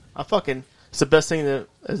good, man. It's the best thing that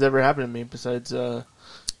has ever happened to me besides,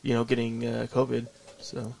 getting COVID.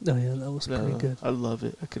 So. Oh, yeah, that was pretty good. I love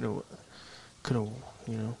it. I could have,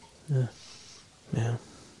 Yeah. Yeah.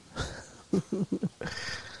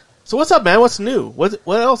 So what's up, man? What's new? What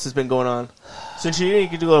else has been going on? Since you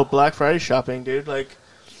didn't get to go Black Friday shopping, dude. Like,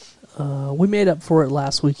 We made up for it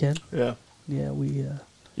last weekend. yeah, Yeah,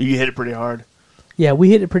 you hit it pretty hard. we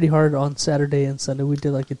hit it pretty hard on Saturday and Sunday. We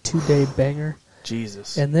did like a 2-day banger.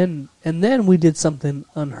 Jesus. And then we did something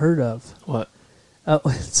unheard of. What?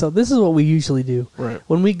 So this is what we usually do. Right.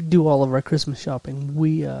 When we do all of our Christmas shopping,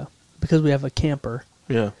 we because we have a camper,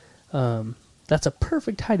 Yeah. that's a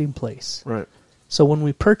perfect hiding place. Right. So when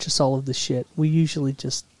we purchase all of the shit, we usually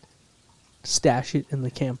just stash it in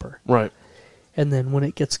the camper. Right. And then when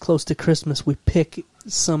it gets close to Christmas, we pick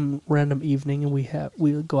some random evening and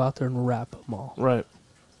we go out there and wrap them all. Right.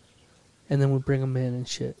 And then we bring them in and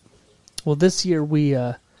shit. Well, this year we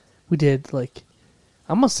did like,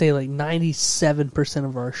 I'm gonna say like 97%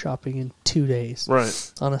 of our shopping in 2 days.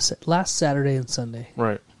 Right. On last Saturday and Sunday.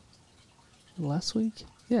 Right. Last week?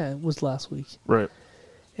 Yeah, it was last week. Right.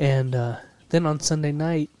 And then on Sunday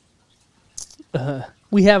night,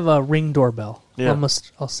 we have a Ring doorbell. Yeah.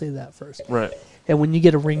 I'll say that first. Right. And when you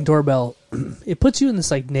get a Ring doorbell, it puts you in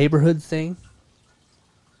this like neighborhood thing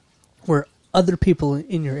where other people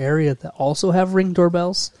in your area that also have Ring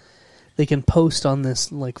doorbells, they can post on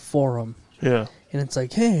this like forum. Yeah. And it's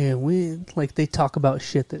like, hey, they talk about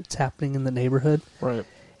shit that's happening in the neighborhood. Right.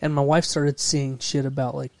 And my wife started seeing shit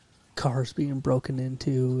about like cars being broken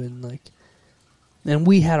into and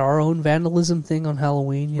we had our own vandalism thing on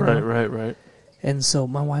Halloween, you know. Right. And so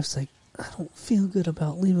my wife's like, I don't feel good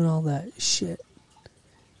about leaving all that shit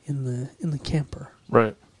in the camper.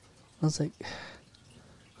 Right. I was like,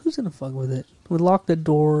 who's gonna fuck with it? We locked the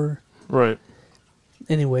door. Right.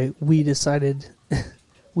 Anyway, we decided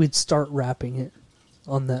we'd start wrapping it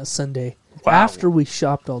on that Sunday Wow. after we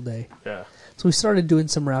shopped all day. Yeah. So we started doing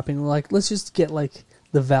some wrapping. We're like, let's just get like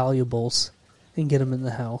the valuables and get them in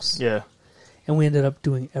the house. Yeah. And we ended up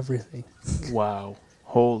doing everything. Wow.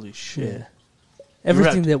 Holy shit. Yeah.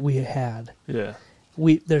 Everything wrapped- that we had. Yeah.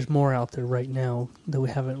 there's more out there right now that we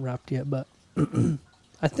haven't wrapped yet, but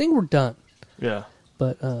I think we're done. Yeah.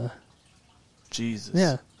 But Jesus.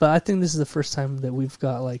 yeah, but I think this is the first time that we've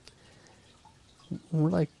got we're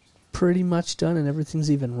like pretty much done and everything's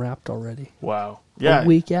even wrapped already. Wow. Yeah. A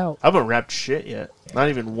week out. I haven't wrapped shit yet. Not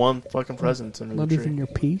even one fucking present under Not the tree. even your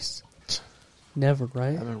piece. Never,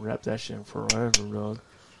 right? I haven't wrapped that shit in forever,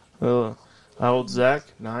 dog. How old Zach?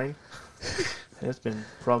 9? It's been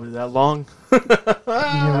probably that long. You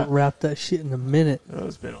haven't wrapped that shit in a minute. Oh,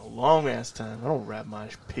 it's been a long ass time. I don't wrap my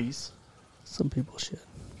piece. Some people should.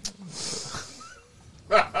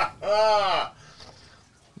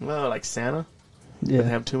 Well, like Santa. Yeah. Didn't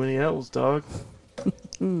have too many elves, dog. That's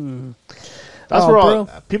Oh, where bro.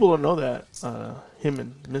 people don't know that. Him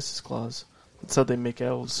and Mrs. Claus. That's how they make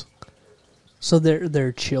elves. So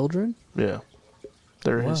they're children? Yeah.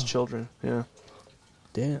 They're his Wow. children. Yeah.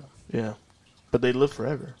 Damn. Yeah. But they live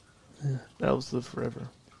forever. Yeah. Elves live forever.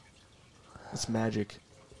 It's magic.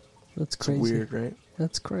 That's It's crazy. weird, right?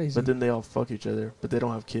 That's crazy. But then they all fuck each other, but they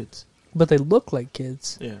don't have kids. But they look like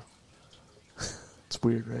kids. Yeah. It's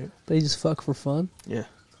weird, right? They just fuck for fun, Yeah.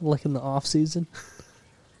 like in the off season.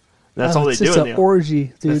 That's all they it's do just in an the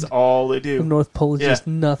orgy, dude. That's all they The do. North Pole is Yeah. just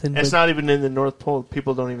nothing. It's but not even in the North Pole.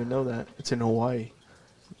 People don't even know that. It's in Hawaii.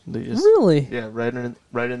 They just really. Yeah, right in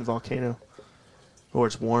the volcano. Or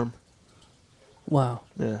it's warm. Wow.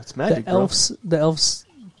 Yeah, it's magic, The elves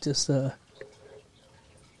just head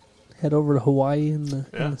over to Hawaii in the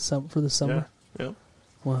for the bro. summer. Yeah. Yep.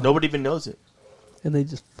 Wow. Nobody even knows it. And they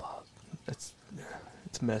just fuck It's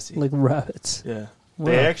messy. like rabbits. Yeah. Wow.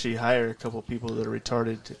 They actually hire a couple people that are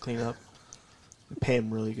retarded to clean up. They pay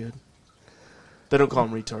them really good. They don't call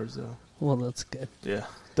them retards, though. Well, that's good. Yeah.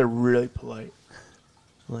 They're really polite.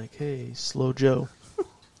 Like, hey, Slow Joe.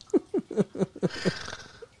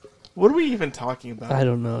 What are we even talking about? I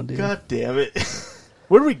don't know, dude. God damn it.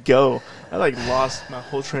 Where do we go? I lost my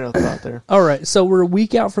whole train of thought there. All right, so we're a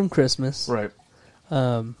week out from Christmas. Right.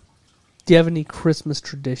 Do you have any Christmas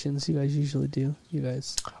traditions you guys usually do? You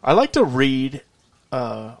guys I like to read,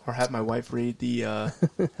 or have my wife read the,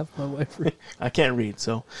 have my wife read I can't read,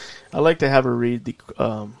 so I like to have her read the,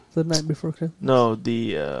 the night before Christmas. no,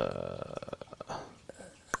 the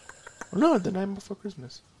night before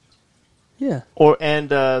Christmas. Yeah, And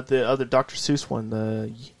the other Dr. Seuss one,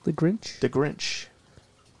 the the Grinch. Grinch.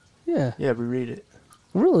 Yeah, Yeah, we read it.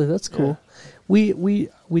 really, that's cool. We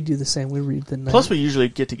do the same. We read the night. Plus, we usually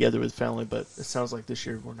get together with family, but it sounds like this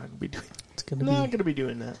year we're not going to be doing. it's gonna Not be going to be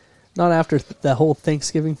doing that. not after the whole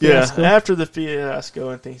Thanksgiving Yeah, fiasco. after the fiasco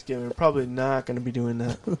and Thanksgiving, we're probably not going to be doing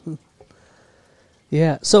that.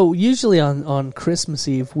 Yeah. So usually on Christmas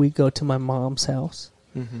Eve we go to my mom's house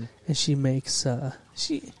Mm-hmm. and she makes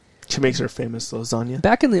She makes her famous lasagna.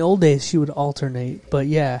 back in the old days she would alternate, but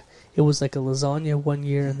yeah, it was like a lasagna one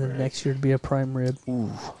year and then Right. next year it'd be a prime rib.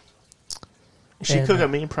 Ooh. She And, cook a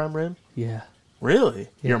mean prime rib? Yeah. Really?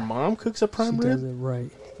 Yeah. Your mom cooks a prime she does rib? it right.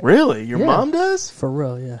 Really? Your Yeah. mom does? For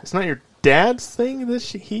real, yeah. It's not your dad's thing that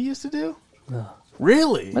he used to do? No.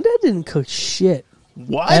 Really? My dad didn't cook shit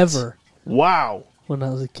What? ever Wow. when I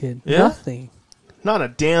was a kid. Yeah? Nothing. Not a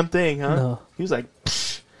damn thing, huh? No. He was like,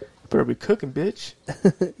 psh, you better be cooking, bitch.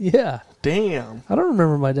 Yeah. Damn. I don't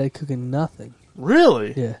remember my dad cooking nothing.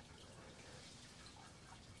 Really? Yeah.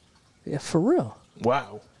 Yeah, for real.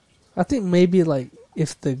 Wow. I think maybe like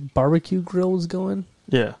if the barbecue grill was going,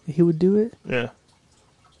 Yeah. he would do it. Yeah.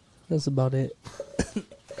 That's about it.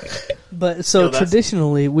 But so Yo, that's-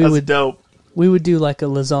 traditionally That's dope. we would do like a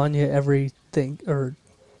lasagna every or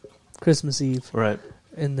Christmas Eve, Right.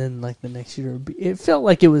 and then like the next year it felt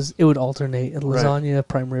like it would alternate a lasagna,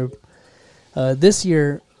 prime rib. This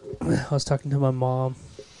year I was talking to my mom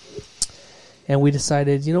and we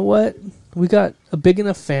decided, you know what? We got a big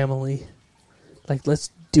enough family. Like, let's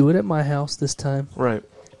do it at my house this time. Right.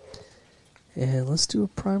 And let's do a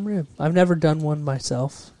prime rib. I've never done one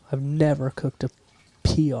myself. I've never cooked a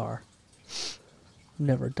PR.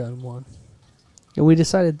 Never done one. And we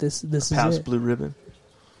decided this is Pabst it. Blue Ribbon.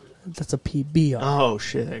 That's a PBR. Oh,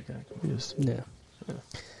 shit. I got confused.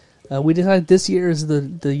 Yeah. We decided this year is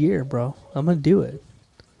the year, bro. I'm going to do it.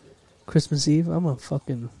 Christmas Eve, I'm going to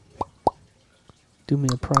fucking do me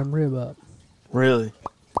a prime rib up. Really?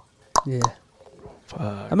 Yeah. Fuck.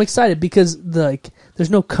 I'm excited because there's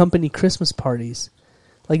no company Christmas parties.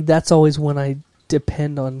 Like, that's always when I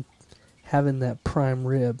depend on having that prime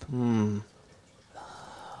rib.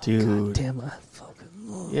 Dude. Damn, I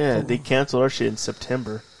fucking Yeah, they canceled our shit in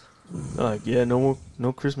September. They're like, yeah, no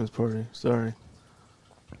Christmas party. Sorry.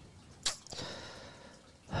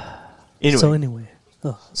 Anyway, So anyway,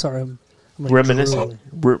 oh, sorry, I'm like reminiscent.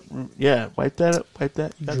 drooling. Yeah, wipe that up. Wipe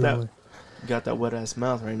that. Got that. Drooling. You got that wet ass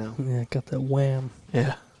mouth right now. Yeah, got that wham.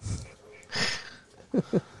 Yeah.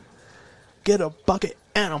 Get a bucket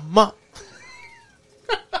and a mop.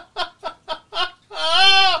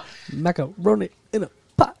 Macaroni in a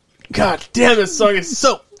pot. God damn, this song is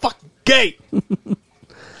so fucking gay.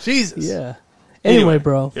 Jesus. Yeah. Anyway,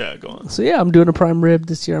 bro. Yeah, go on. So yeah, I'm doing a prime rib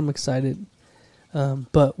this year. I'm excited.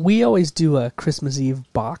 But we always do a Christmas Eve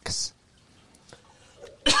box.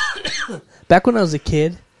 Back when I was a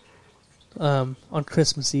kid, on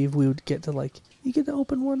Christmas Eve, we would get to you get to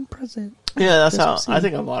open one present. Yeah, that's Christmas how. I Eve.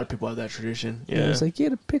 think a lot of people have that tradition. Yeah. It was like, you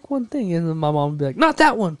had to pick one thing. And then my mom would be like, not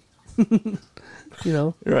that one. You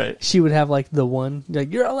know? Right. She would have the one,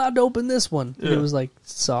 you're allowed to open this one. And Yeah. it was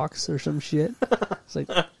socks or some shit. It's like,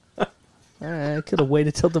 I could have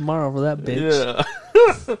waited till tomorrow for that bitch.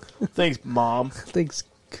 Yeah. Thanks, Mom. Thanks,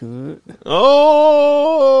 cunt.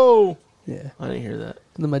 Oh! Yeah. I didn't hear that.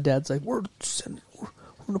 And then my dad's like, we're going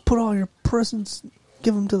to put all your presents,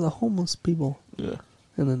 give them to the homeless people. Yeah.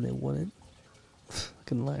 And then they wouldn't.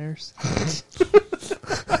 Fucking liars.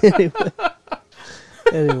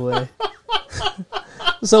 Anyway.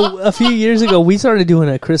 So a few years ago, we started doing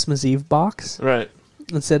a Christmas Eve box. Right.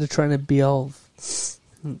 Instead of trying to be all,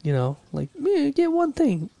 get one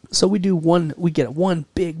thing. So we get one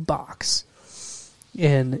big box.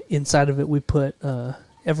 And inside of it, we put,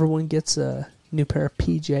 everyone gets a new pair of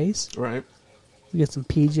PJs. Right. We get some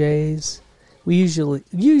PJs. We usually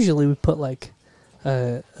we put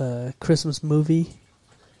a Christmas movie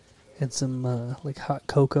and some hot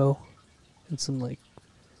cocoa and some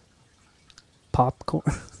popcorn.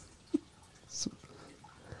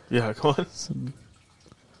 Yeah, go on.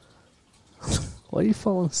 Why are you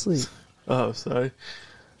falling asleep? Oh, sorry.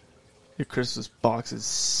 Your Christmas box is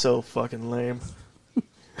so fucking lame.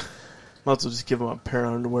 Might as well just give him a pair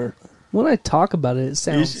of underwear. When I talk about it, it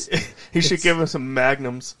sounds. He should give him some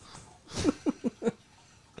Magnums.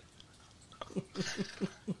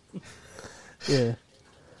 Yeah.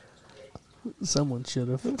 Someone should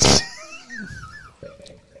have.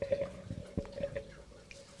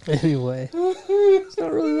 Anyway, it's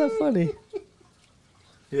not really that funny.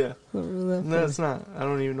 Yeah. Not really that funny. No, it's not. I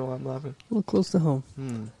don't even know why I'm laughing. A little close to home.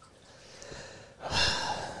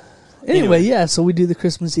 Anyway, yeah, so we do the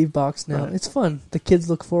Christmas Eve box now. Right. It's fun. The kids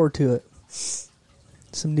look forward to it.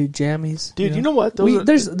 Some new jammies. Dude, you know what?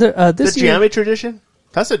 This The year, jammy tradition?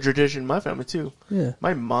 That's a tradition in my family, too. Yeah.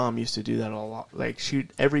 My mom used to do that a lot.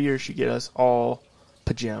 Every year she'd get us all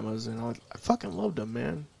pajamas, and I fucking loved them,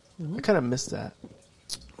 man. Mm-hmm. I kind of miss that.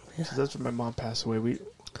 Yeah. 'Cause that's when my mom passed away. We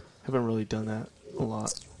haven't really done that a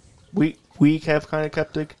lot. We have kind of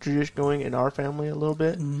kept the tradition going in our family a little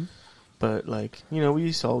bit. Mm-hmm. But, we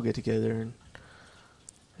used to all get together, and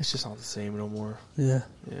it's just not the same no more. Yeah.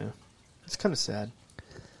 Yeah. It's kind of sad.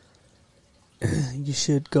 You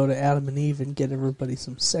should go to Adam and Eve and get everybody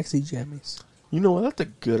some sexy jammies. You know what? That's a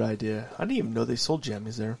good idea. I didn't even know they sold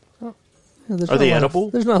jammies there. Yeah, there's Are not they a lot edible?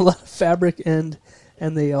 There's not a lot of fabric, and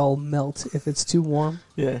they all melt if it's too warm.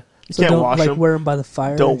 Yeah. You So can't don't wash them. wear them by the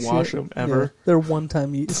fire. Don't and wash shit. them, ever. Yeah, they're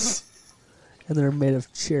one-time use, and they're made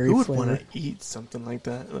of cherry Who would flavor. want to eat something like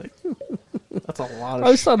that? That's a lot of I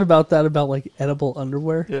always thought about that about edible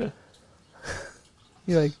underwear. Yeah.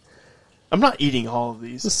 You're like, I'm not eating all of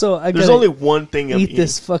these. so I There's gotta only one thing I'm eat eating.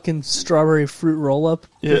 this fucking strawberry fruit roll-up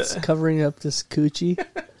Yeah. that's covering up this coochie,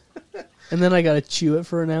 and then I gotta chew it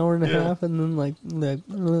for an hour and a Yeah. half, and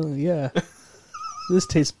then yeah, this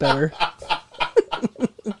tastes better.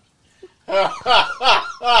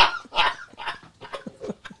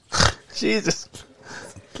 Jesus.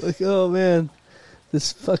 Oh man,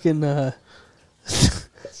 this fucking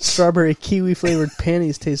strawberry kiwi flavored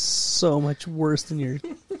panties taste so much worse than your.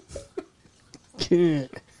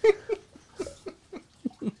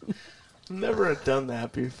 Never had done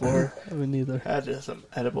that before. I haven't either. Had just some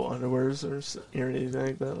edible underwears or anything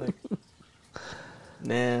like that.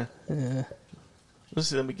 Nah. Yeah.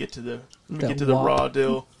 Let me get to the That the wop. raw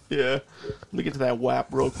deal. Yeah. Let me get to that WAP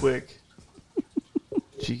real quick.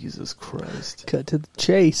 Jesus Christ. Cut to the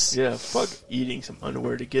chase. Yeah, fuck eating some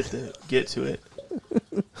underwear to get to it.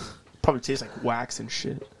 Probably tastes like wax and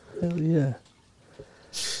shit. Hell yeah.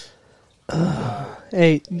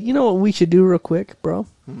 Hey, you know what we should do real quick, bro?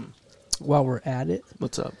 While we're at it,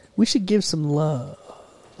 What's up? we should give some love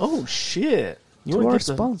Oh shit! You to wanna our get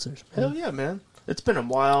the- sponsors. man. Hell yeah, man! It's been a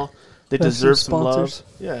while. They Have deserve some some love. sponsors.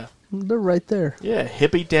 Yeah, They're right there. yeah.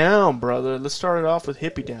 Hippie Down, brother. Let's start it off with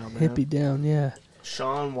Hippie Down, man. Hippie down, yeah.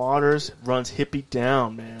 Sean Waters runs Hippie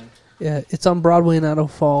Down, man. Yeah, it's on Broadway in Idaho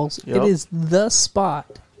Falls. Yep. It is the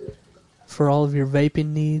spot for all of your vaping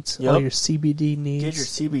needs, all Yup. your CBD needs, Get your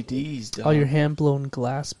CBDs, dog. all your hand-blown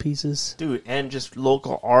glass pieces. Dude, and just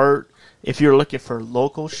local art. If you're looking for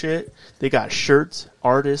local shit, they got shirts,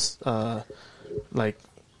 artists, like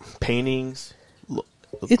paintings,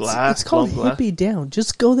 glass. It's called blown glass. Hippie Down.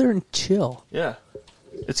 Just go there and chill. Yeah.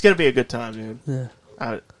 It's going to be a good time, dude.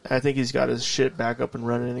 Yeah. I think he's got his shit back up and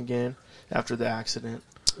running again after the accident.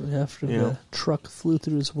 After You the know. truck flew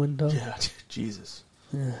through his window. Yeah, Jesus.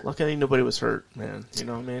 Yeah. Luckily nobody was hurt, man. You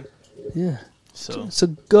know what I mean? Yeah. So, So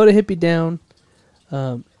go to Hippie Down.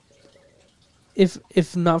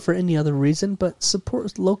 If not for any other reason, but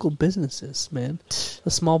support local businesses, man. The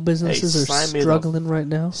small businesses are sign me the- struggling right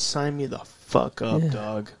now. sign me the fuck up, Yeah.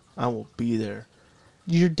 dog. I will be there.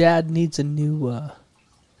 Your dad needs a new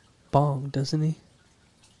bong, doesn't he?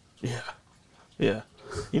 Yeah. Yeah.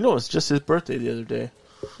 You know, it's just his birthday the other day.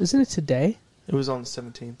 Isn't it today? It was on the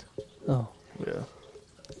 17th. Oh, Yeah.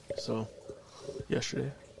 So,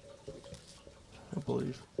 yesterday. I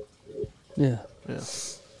believe. yeah. Yeah.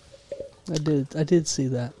 I did see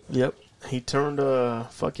that. Yep. He turned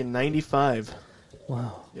fucking 95.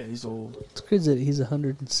 Wow. Yeah, he's old. It's crazy that he's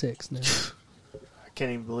 106 now. I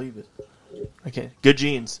can't even believe it. I can't. Good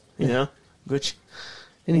genes, you know? Good.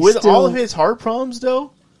 And he's With still, all of his heart problems,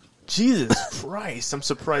 though, Jesus Christ, I'm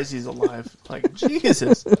surprised he's alive. Like,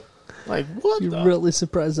 Jesus. Like, what you're the? really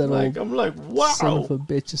surprised that Like, old I'm like, son of a wow.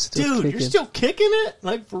 bitch is still Dude, kicking. you're still kicking it?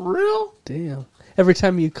 Like, for real? Damn. Every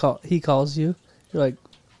time he calls you, you're like,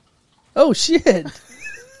 oh shit.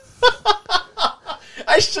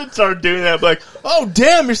 I should start doing that. Like, oh,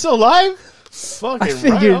 damn, you're still alive? Fucking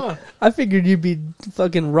right on. I figured you'd be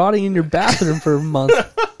fucking rotting in your bathroom for a month.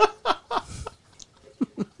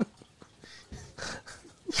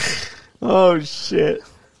 Oh, shit.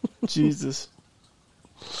 Jesus.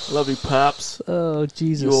 Love you, Pops. Oh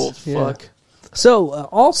Jesus. You old Yeah. fuck. So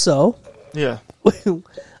also, Yeah.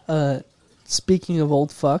 speaking of old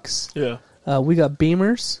fucks, Yeah. we got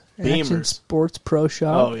Beamers. Action Beamers. Sports Pro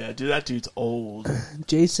Shop. Oh, yeah. Dude, that dude's old.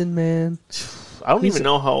 Jason, man. I don't He's- even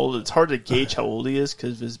know how old. It's hard to gauge how old he is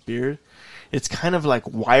because of his beard. It's kind of like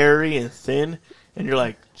wiry and thin, and you're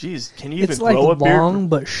like, "Geez, can you even It's like grow a long beard?"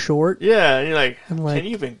 but short. Yeah, and you're like, And like- "Can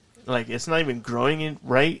you even like?" It's not even growing in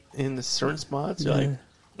right in the certain spots. You're Yeah. like,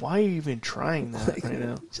 "Why are you even trying that Like, right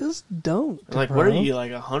now?" just don't. And like, bro. what are you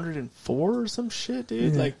like 104 or some shit,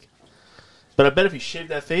 dude? Yeah. Like, but I bet if he shaved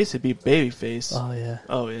that face, it'd be baby face. Oh yeah.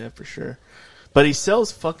 Oh yeah, for sure. But he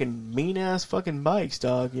sells fucking mean ass fucking bikes,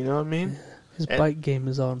 dog. You know what I mean? His And- bike game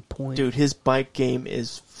is on point. Dude, his bike game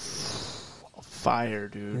is fire,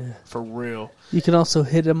 dude. Yeah. For real. You can also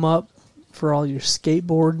hit him up for all your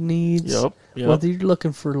skateboard needs. Yep. Whether you're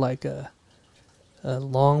looking for like a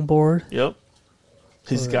longboard. Yep.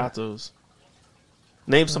 He's Or- got those.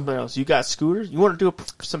 Name something else. You got scooters? You want to do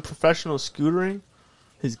some professional scootering?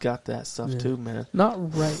 He's got that stuff Yeah. too, man.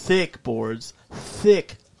 Not right. Thick boards,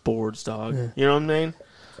 dog. Yeah. You know what I mean?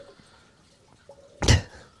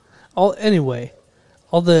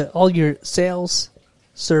 All your sales,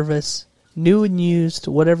 service, new and used,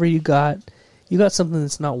 whatever you got something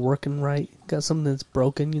that's not working right, got something that's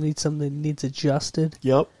broken, you need something that needs adjusted,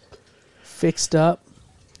 Yep. fixed up,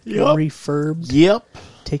 Yep. refurbed, Yep.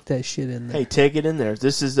 take that shit in there. Hey, take it in there.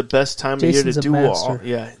 This is the best time Jason's a of year to do all. master.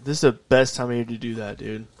 Yeah, this is the best time of year to do that,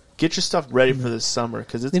 dude. Get your stuff ready for this summer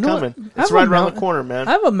because it's You know what? coming. I It's have right a around the mountain- corner, man.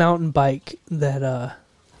 I have a mountain bike that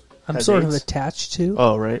I'm Has sort of aids? attached to,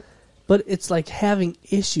 Oh, right. but it's like having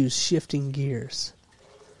issues shifting gears.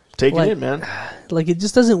 Take Like- it in, man. Like it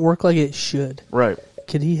just doesn't work like it should. Right.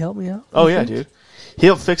 Could he help me out? Oh, you yeah, think? dude.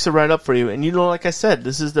 He'll fix it right up for you. And you know, like I said,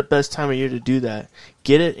 this is the best time of year to do that.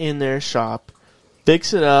 Get it in their shop,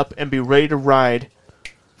 fix it up, and be ready to ride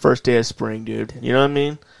first day of spring, dude. You know what I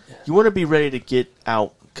mean? You want to be ready to get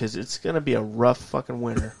out because it's going to be a rough fucking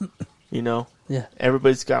winter. You know? Yeah.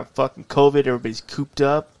 Everybody's got fucking COVID. Everybody's cooped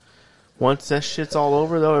up. Once that shit's all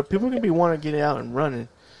over, though, people are going to be wanting to get out and running.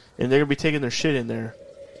 And they're going to be taking their shit in there.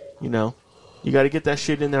 You know? You got to get that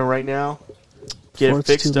shit in there right now. Get Before it it's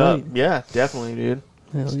fixed too up. late. Yeah, definitely, dude.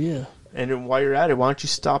 Hell yeah. And then while you're at it, why don't you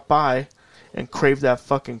stop by and crave that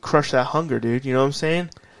fucking crush that hunger, dude? You know what I'm saying?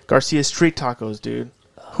 Garcia Street Tacos, dude.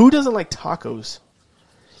 Who doesn't like tacos?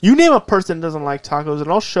 You name a person that doesn't like tacos,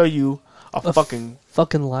 and I'll show you a fucking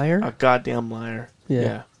liar. a goddamn liar.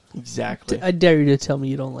 Yeah. Exactly. I dare you to tell me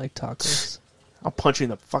you don't like tacos. I'll punch you in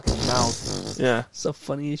the fucking mouth. Yeah. It's the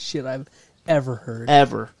funniest shit I've ever heard.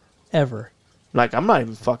 Ever. Like, I'm not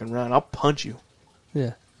even fucking around. I'll punch you.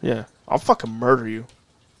 Yeah. Yeah. I'll fucking murder you.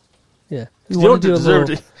 Yeah. You wanna don't do a deserve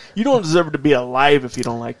little, to. You don't deserve to be alive if you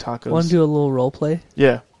don't like tacos. Want to do a little role play?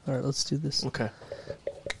 Yeah. All right, let's do this. Okay.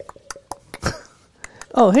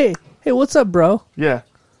 Oh, hey, Hey, what's up, bro? Yeah.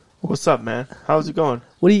 What's up, man? How's it going?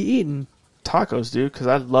 What are you eating? Tacos, dude, because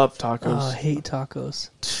I love tacos. Oh, I hate tacos.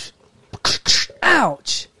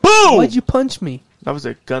 Ouch! Boom! Why'd you punch me? That was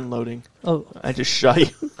a gun loading. Oh, I just shot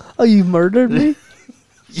you. oh, you murdered me?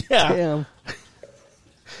 Yeah. Damn.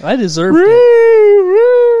 I deserved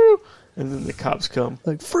it. And then the cops come.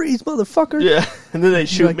 Like, freeze, motherfucker. Yeah. And then they You're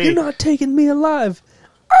shoot like, me. you're not taking me alive.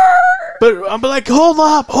 But I'm like, hold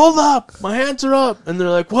up. My hands are up. And they're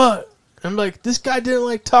like, what? I'm like, this guy didn't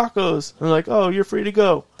like tacos. And they're like, oh, you're free to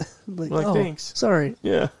go. I'm like, Like, oh, thanks. sorry.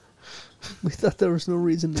 Yeah. We thought there was no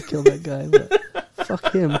reason to kill that guy, but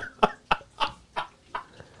fuck him.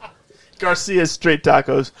 Garcia Street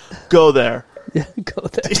Tacos. Go there. Yeah, go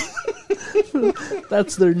there.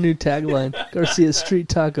 That's their new tagline. Garcia Street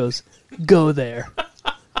Tacos. Go there.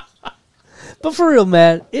 But for real,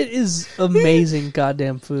 man, it is amazing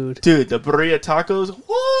goddamn food. Dude, the burrito tacos.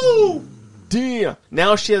 Woo! Damn.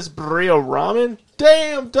 Now she has burrito ramen.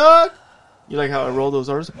 Damn, dog. You like how I roll those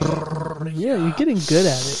R's? Yeah, you're getting good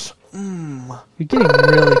at it. You're getting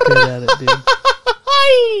really good at it, dude.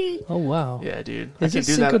 Oh, wow. Yeah, dude. Is it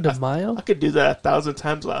Cinco de Mayo? I could do that 1,000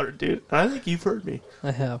 times louder, dude. And I think you've heard me.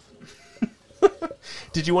 I have.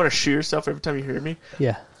 Did you want to shoot yourself every time you hear me?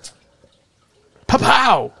 Yeah.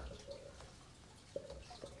 Pow!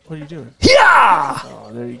 What are you doing? Yeah! Oh,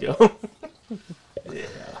 there you go. Yeah.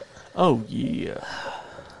 Oh, yeah.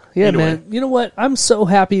 Yeah, Anyway. man. You know what? I'm so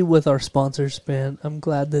happy with our sponsors, man. I'm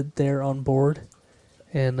glad that they're on board.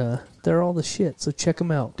 And they're all the shit, so check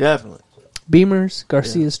them out. Definitely. Beamers,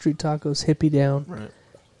 Garcia Street Tacos, Hippie Down.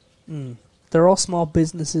 Right. They're all small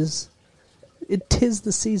businesses. Tis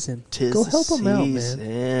the season. Go help them out,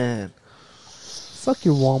 man. Fuck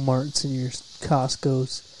your Walmarts and your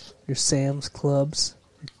Costco's, your Sam's Clubs,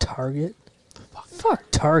 your Target. Fuck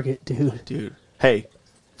Target, dude. Dude. Hey.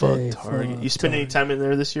 Fuck Hey, Target. fuck You spend any time in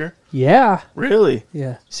there this year? Yeah. Really?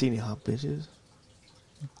 Yeah. See any hot bitches?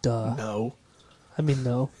 Duh. No. I mean,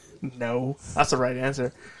 no. No. That's the right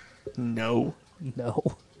answer. No. No.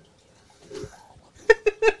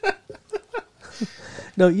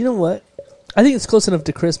 No, you know what? I think it's close enough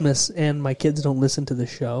to Christmas and my kids don't listen to the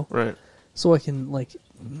show. Right. So I can, like,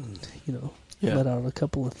 you know, Yeah. let out a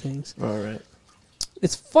couple of things. All right.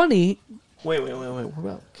 It's funny. Wait. What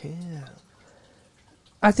about Cam?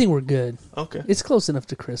 I think we're good. Okay. It's close enough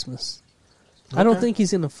to Christmas. I don't Okay. think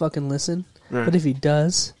he's going to fucking listen. Right. But if he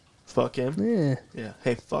does, Fuck him. yeah. Yeah.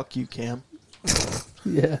 Hey, fuck you, Cam.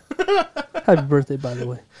 Yeah. Happy birthday, by the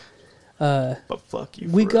way. But fuck you.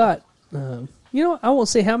 We for real. got, you know, I won't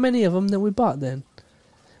say how many of them that we bought then.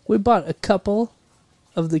 We bought a couple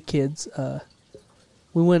of the kids.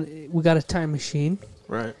 We got a time machine,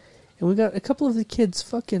 Right. and we got a couple of the kids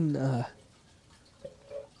fucking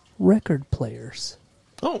record players.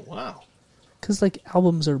 Oh, wow. Because, like,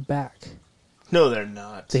 albums are back. No, they're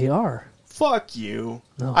not. They are. Fuck you.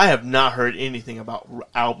 No. I have not heard anything about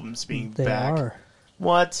albums being They back. are.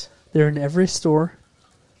 What? They're in every store.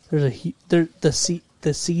 There's the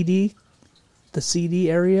CD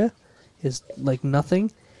area is like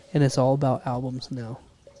nothing, and it's all about albums now,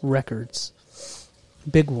 records,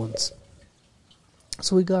 big ones.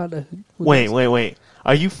 So we got a Wait.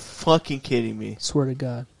 Are you fucking kidding me? Swear to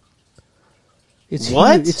God, it's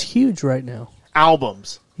What? Huge. It's huge right now.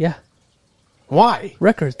 Albums. Yeah, Why?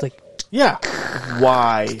 records like Yeah.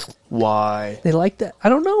 Why? they like that. I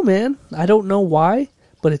don't know, man. I don't know why,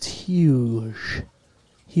 but it's huge.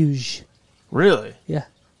 Really? Yeah,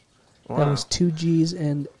 Wow. that was 2 G's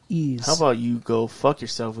and E's. How about you go fuck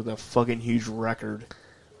yourself with a fucking huge record?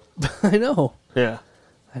 I know. Yeah.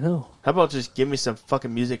 I know. How about just give me some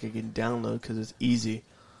fucking music I can download because it's easy?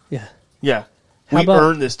 Yeah. Yeah. How We about-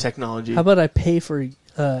 earned this technology. How about I pay for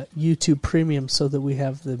YouTube Premium so that we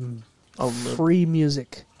have the free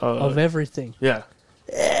music of everything, Yeah.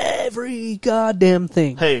 every goddamn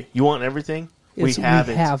thing. Hey, you want everything? We have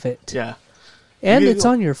it. Yeah. And You it's go-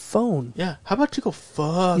 on your phone. Yeah. How about you go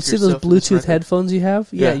fuck You see those yourself with this Bluetooth record? headphones you have?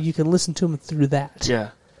 Yeah, Yeah. you can listen to them through that Yeah.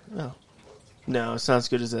 No. No, it's not as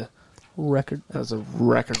good as a record.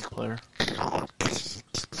 record player.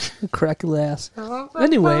 Crackle ass.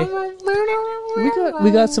 Anyway,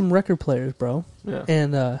 we got some record players, bro. Yeah.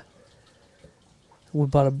 And we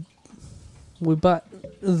bought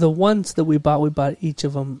the ones that we bought each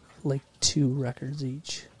of them like 2 records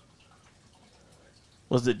each.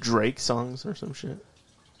 Was it Drake songs or some shit?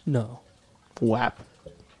 No. WAP.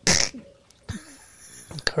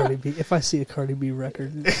 Cardi B. If I see a Cardi B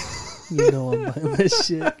record, you know I'm buying this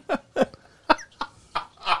shit.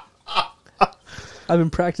 I've been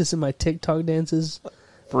practicing my TikTok dances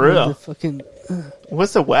For real? The fucking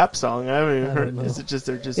What's the WAP song? I haven't even I heard. don't know. Is it just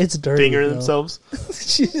they're just It's dirty, fingering though. themselves?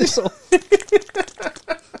 she's just so,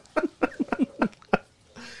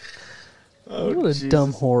 Oh, what a Jesus.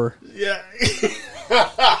 dumb whore. Yeah.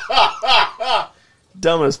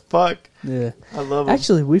 Dumb as fuck. Yeah. I love 'em.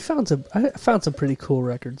 Actually, I found some pretty cool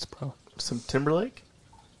records, bro. Some Timberlake?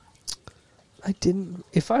 I didn't.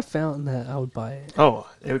 If I found that, I would buy it. Oh,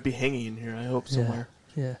 it would be hanging in here, I hope, somewhere.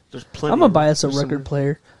 Yeah. There's plenty. I'm gonna of- buy us a there's record some-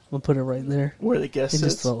 player. I'm gonna put it right there. Where the guest And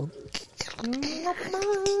just sits. throw.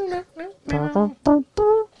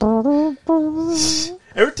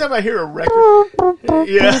 Every time I hear a record,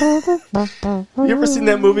 yeah. You ever seen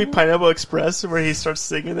that movie Pineapple Express where he starts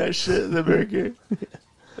singing that shit in the beginning?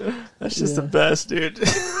 That's just the Yeah. best, dude.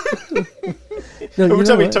 No, Every you know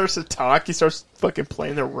time he what? starts to talk, he starts fucking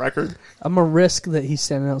playing the record. I'm gonna risk that he's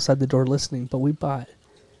standing outside the door listening, but we bought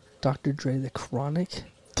Dr. Dre the Chronic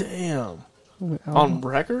Damn. On album.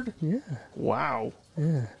 record? Yeah, Wow.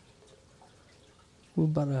 yeah. We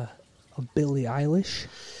bought a Billie Eilish.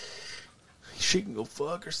 She can go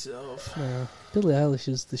fuck herself. Billie Eilish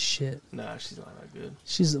is the shit. Nah, she's not that good.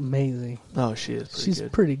 She's amazing. Oh, she is pretty She's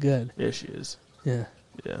good. pretty good. Yeah, she is. Yeah.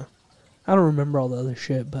 Yeah. I don't remember all the other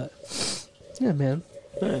shit, but yeah, man.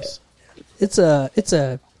 Nice. It's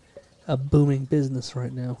a booming business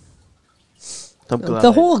right now. I'm glad.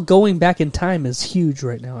 The whole going back in time is huge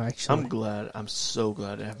right now, actually. I'm glad. I'm so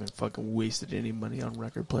glad I haven't fucking wasted any money on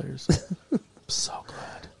record players. I'm so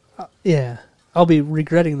glad. Yeah. I'll be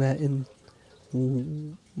regretting that in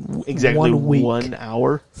Exactly 1 week. 1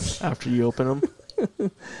 hour after you open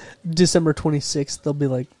them. December 26th. They'll be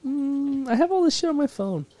like, I have all this shit on my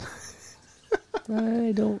phone.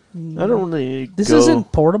 I don't really This go.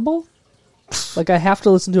 isn't portable? Like, I have to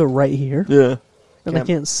listen to it right here. Yeah. And I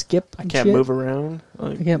can't skip I can't shit. move around.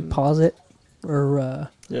 Like, I can't pause it or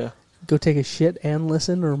Yeah. go take a shit and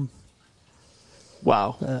listen or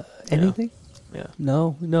Wow. anything. Yeah.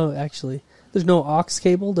 No, actually. There's no aux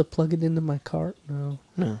cable to plug it into my cart. No.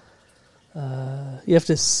 No. You have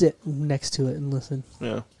to sit next to it and listen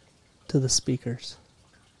Yeah. to the speakers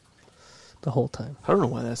the whole time. I don't know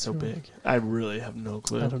why that's so big. I really have no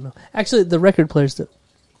clue. I don't know. Actually, the record players that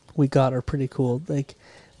we got are pretty cool. Like,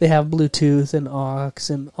 they have Bluetooth and aux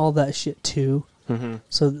and all that shit too. Mm-hmm.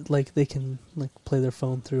 So like they can like play their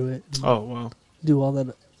phone through it. And Oh, wow. do all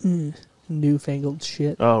that newfangled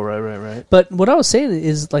shit. Oh, right. But what I was saying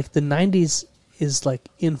is like the 90s is like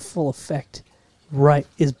in full effect. Right,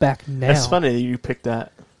 is back now. It's funny that you picked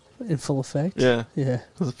that. In full effect. Yeah. Yeah.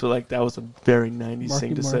 I feel like that was a very 90s Marky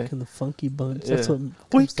thing to Mark say. and the Funky Bunch. Yeah. That's what We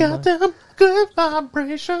comes to got mind. them good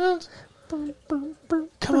vibrations. Come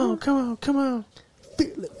on.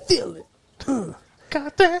 Feel it.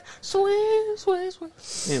 Got that sweet.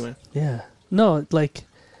 Anyway. Yeah. No, like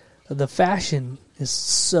the fashion is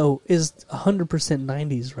 100%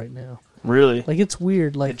 90s right now. Really? Like it's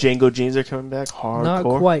weird. Like Django jeans are coming back hardcore. not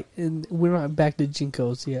quite, and we're not back to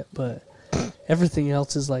Jinkos yet, but everything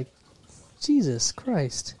else is like Jesus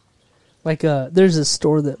Christ. Like there's a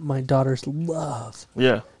store that my daughters love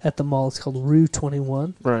Yeah. at the mall. It's called Rue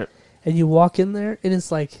 21, Right. and you walk in there, and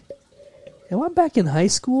it's like, am I back in high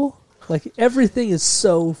school? Like everything is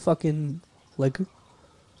so fucking like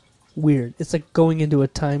weird. It's like going into a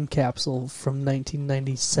time capsule from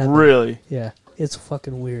 1997. Really? Yeah, it's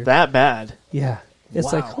fucking weird. That bad? Yeah.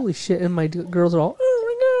 It's like, Wow. holy shit. And my girls are all,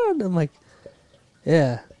 oh my God. I'm like,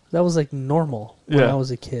 yeah, that was like normal when Yeah. I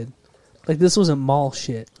was a kid. Like, this wasn't mall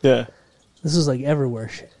shit. Yeah. This was like everywhere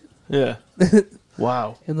shit. Yeah.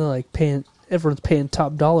 Wow. And they're like everyone's paying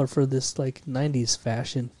top dollar for this like 90s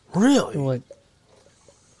fashion. Really? And we're like,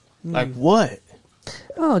 Like what?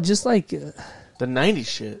 oh, just like, The 90s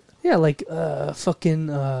shit. yeah, like fucking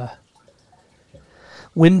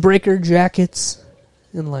windbreaker jackets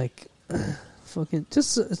and like fucking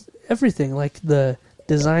just everything. Like the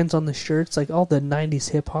designs on the shirts, like all the 90s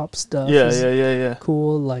hip hop stuff. is Yeah.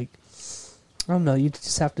 cool. Like, I don't know, you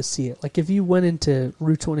just have to see it. Like if you went into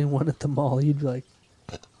Rue 21 at the mall, you'd be like,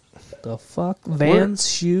 the fuck? Vans,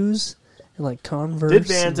 shoes, and like Converse. Did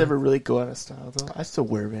Vans and, ever really go out of style though? I still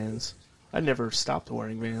wear Vans. I never stopped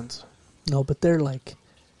wearing Vans. No, but they're like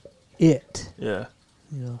it. Yeah.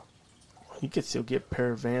 You know. You could still get a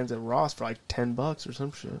pair of Vans at Ross for like $10 or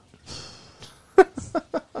some shit.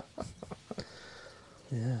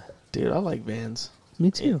 Yeah. Dude, I like Vans. Me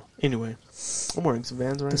too. Anyway, I'm wearing some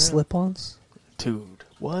Vans right The now. slip-ons, Dude,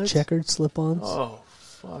 what? checkered slip-ons. Oh,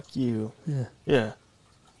 fuck you. Yeah. Yeah.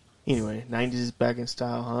 Anyway, 90s is back in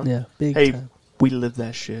style, huh? Yeah, big Hey, time. we live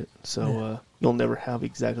that shit, so Yeah. you'll never have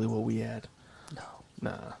exactly what we had. No,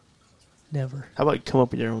 Nah. never. How about you come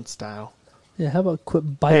up with your own style? Yeah, how about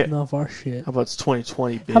quit biting off our shit? How about it's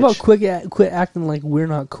 2020, bitch? How about quit acting like we're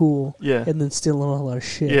not cool? Yeah. And then stealing all our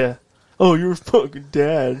shit. Yeah. Oh, you're a fucking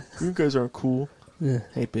dad. You guys aren't cool. Yeah.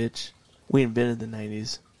 Hey, bitch. We invented the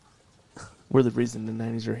 90s. We're the reason the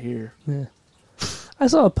 90s are here. Yeah. I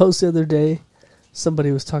saw a post the other day.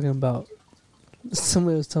 Somebody was talking about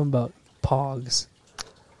Pogs.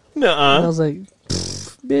 Nuh-uh. And I was like,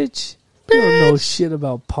 bitch, you don't know shit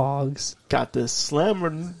about Pogs. Got this slammer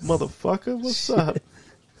motherfucker. What's up?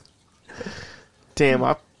 Damn,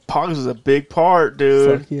 Pogs was a big part,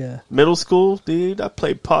 dude. Fuck yeah. Middle school, dude, I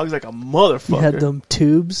played Pogs like a motherfucker. You had them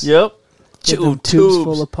tubes? Yep. You had them tubes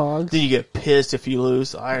full of Pogs? Then you get pissed if you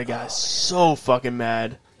lose. I got so fucking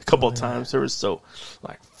mad a couple of times. There was so,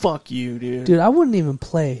 like, fuck you, dude. Dude, I wouldn't even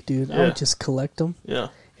play, dude. I Yeah. would just collect them. Yeah.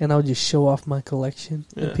 And I would just show off my collection.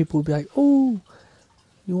 Yeah. And people would be like, oh,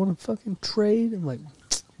 you want to fucking trade? I'm like,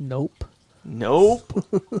 nope. Nope.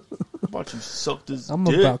 How about you suck this I'm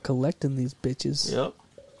dick? about collecting these bitches. Yep.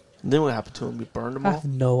 And then what happened to him? You burned them I all? have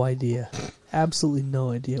no idea. Absolutely no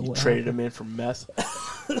idea what Traded happened. them in for meth.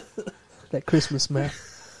 That Christmas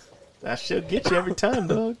meth. That shit'll get you every time,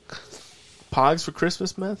 dog. Pogs for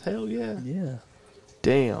Christmas meth? Hell yeah. Yeah.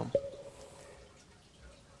 Damn.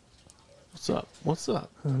 What's up? What's up?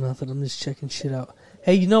 Oh, nothing. I'm just checking shit out.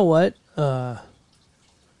 Hey, you know what?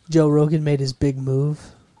 Joe Rogan made his big move.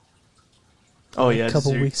 Oh, yeah.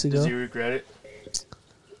 couple weeks ago. Does he regret it?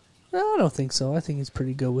 No, I don't think so. I think he's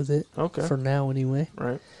pretty good with it. Okay. For now, anyway.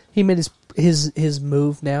 Right. He made his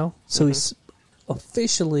move now, so Mhm. he's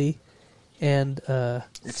officially and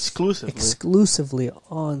exclusively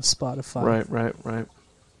on Spotify. Right.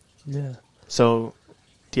 Yeah. So,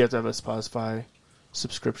 do you have to have a Spotify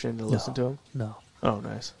subscription to listen to him? No. Oh,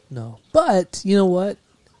 nice. No. But you know what?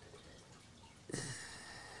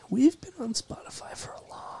 We've been on Spotify for a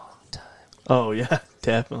long time. Oh, yeah.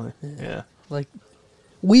 Definitely. Yeah. Like,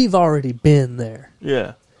 we've already been there,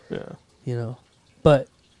 Yeah. Yeah. you know. But,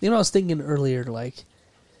 you know, I was thinking earlier, like,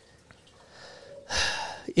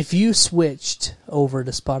 if you switched over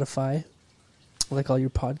to Spotify, like all your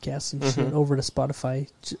podcasts and shit, over to Spotify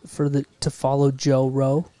to follow Joe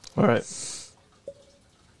Rowe, All right.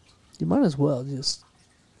 you might as well just...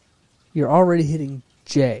 You're already hitting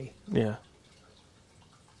J, Yeah.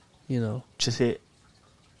 you know. Just hit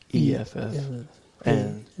EFF.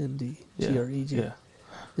 and D. Yeah. G-R-E-G. Yeah.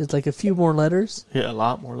 It's like a few more letters, Yeah, a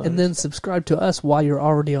lot more letters. and then subscribe to us while you're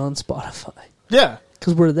already on Spotify. Yeah.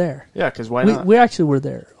 Because we're there. Yeah, because why not? We actually were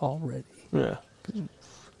there already. Yeah.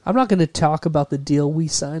 I'm not going to talk about the deal we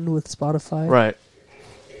signed with Spotify, Right.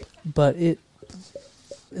 but it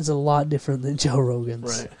is a lot different than Joe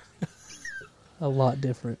Rogan's. Right. A lot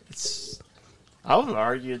different. I would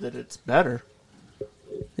argue that it's better.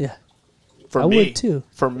 Yeah. For I me. would too.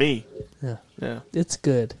 For me. Yeah. Yeah. It's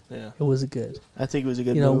good. Yeah. It was good. I think it was a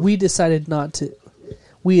good You know, move. we decided not to...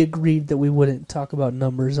 We agreed that we wouldn't talk about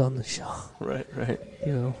numbers on the show. Right.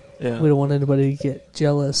 You know, Yeah. we don't want anybody to get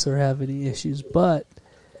jealous or have any issues. But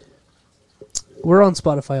we're on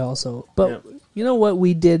Spotify also. But you know what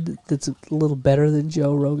we did that's a little better than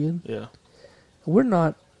Joe Rogan? Yeah. We're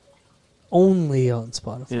not only on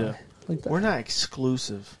Spotify. Yeah. Like that. We're not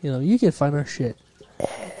exclusive. You know, you can find our shit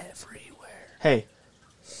everywhere. Hey.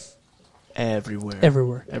 Everywhere.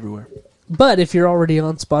 Everywhere. But if you're already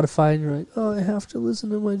on Spotify and you're like, oh, I have to listen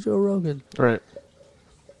to my Joe Rogan, Right.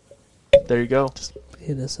 There you go.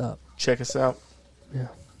 hit us up. Check us out. Yeah.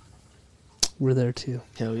 We're there too.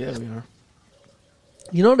 Hell yeah, we are.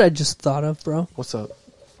 You know what I just thought of, bro? What's up?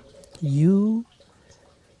 You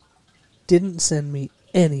didn't send me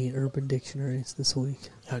any Urban Dictionaries this week.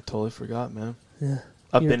 I totally forgot, man. Yeah.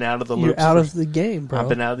 I've You're- been out of the You're loop. out of the game, bro. I've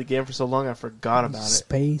been out of the game for so long, I forgot about it.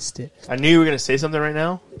 Spaced it. I knew you were going to say something right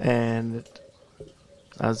now, and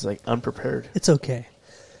I was like unprepared. It's okay.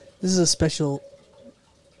 This is a special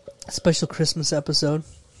Christmas episode.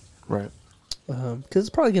 Right. Because it's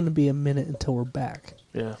probably going to be a minute until we're back.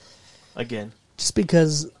 Yeah. Again. Just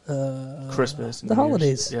because Christmas. And the New Year's.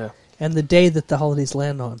 holidays. Yeah. And the day that the holidays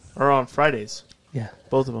land on. Or on Fridays. Yeah.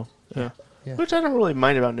 Both of them. Yeah. Yeah. Which I don't really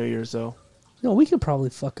mind about New Year's, though. No, we could probably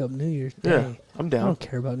fuck up New Year's Day. Yeah. I'm I down. don't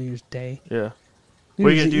care about New Year's Day. Yeah. New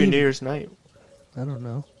What are you Year's going to do Eve- New Year's night? I don't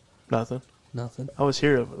know. Nothing. Nothing. I was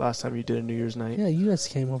here last time you did a New Year's night. Yeah, you guys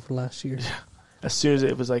came over last year. As soon as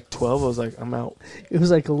it was like 12, I was like, I'm out. It was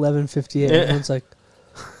like 11:58. Yeah. Everyone's like,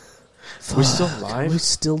 We still "Fuck, live? Are we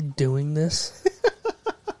still doing this?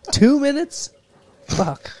 2 minutes?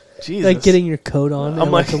 Fuck. Jesus. Like getting your coat on I'm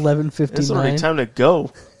at like like, It's already 11:59. time to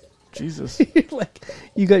go. Jesus. Like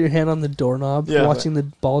you got your hand on the doorknob, Yeah. watching the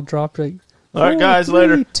ball drop. Like, All right, 4, guys, 3,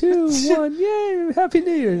 later. 2, 1, yay! Happy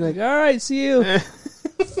New Year! You're like, all right, see you.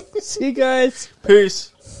 See you guys. Peace.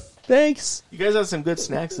 Thanks. You guys have some good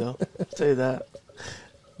snacks, though. I'll tell you that.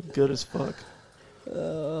 Good as fuck.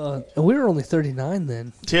 And we were only 39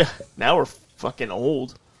 then. Yeah, now we're fucking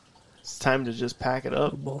old. It's time to just pack it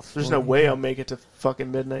up. Both There's no 40. way I'll make it to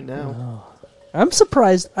fucking midnight now. I'm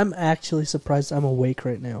surprised. I'm actually surprised I'm awake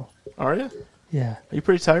right now. Are you? Yeah. Are you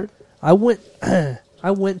pretty tired? I went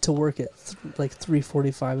I went to work at like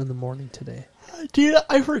 3:45 in the morning today. Dude,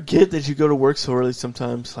 I forget that you go to work so early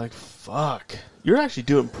sometimes. Like, fuck. You're actually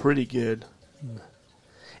doing pretty good.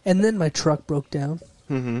 And then my truck broke down.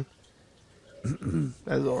 Mm-hmm.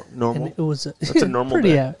 That's all normal. And it was That's a normal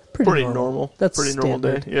pretty, day. pretty normal. That's pretty normal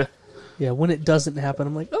standard. day. Yeah. Yeah, when it doesn't happen,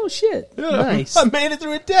 I'm like, oh shit, Yeah. nice. I made it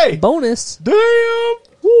through a day. Bonus. Damn.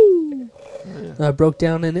 Woo! I broke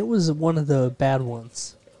down, and it was one of the bad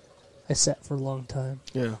ones. I sat for a long time.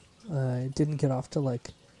 Yeah. I didn't get off till like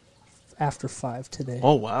after 5 today.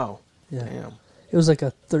 Oh, wow. yeah. Damn. It was like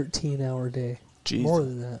a 13-hour day. Jeez. More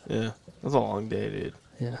than that. Yeah. That's a long day, dude.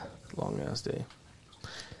 Yeah. Long ass day.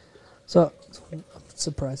 So I'm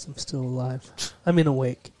surprised I'm still alive. I mean,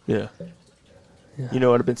 awake. Yeah. Yeah. You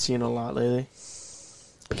know what I've been seeing a lot lately?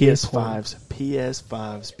 PS5s.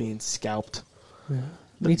 PS5s being scalped. Yeah.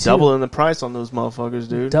 Me too. Doubling the price on those motherfuckers,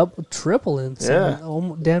 dude. Double, tripling. Yeah.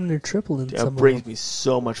 Almost, damn near tripling. Yeah, some it of brings them. me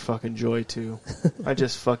so much fucking joy, too. I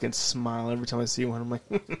just fucking smile every time I see one. I'm like,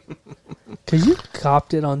 Because you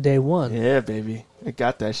copped it on day one. yeah, baby. I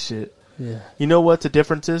got that shit. Yeah. You know what the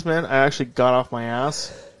difference is, man? I actually got off my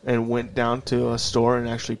ass and went down to a store and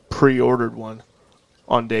actually pre-ordered one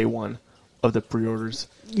on day one of the pre-orders.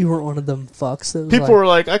 You weren't one of them fucks that was People like, were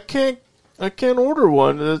like, I can't order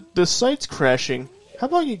one. The site's crashing. How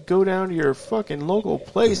about you go down to your fucking local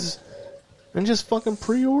place and just fucking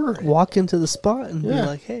pre-order it? walk into the spot and be Yeah.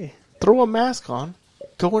 like, hey, Throw a mask on,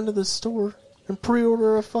 go into the store, and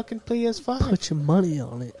pre-order a fucking PS5. put your money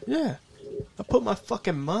on it. Yeah. I put my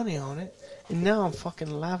fucking money on it, and now I'm fucking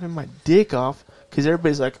laughing my dick off because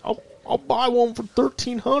everybody's like, I'll buy one for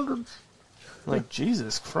 $1,300. Like,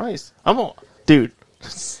 Jesus Christ. Dude.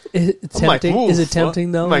 Is it I'm like, tempting? Is it "Oof."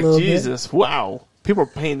 tempting though? I'm like, a little bit? Jesus, wow. People are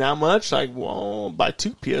paying that much? Like, well, I'll buy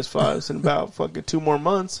 2 PS5s in about fucking 2 more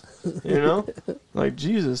months. You know? Like,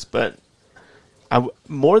 Jesus. But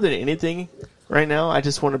more than anything, right now, I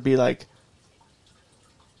just want to be like,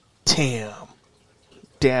 damn.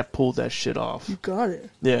 Dad pulled that shit off. You got it.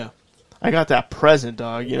 Yeah. I got that present,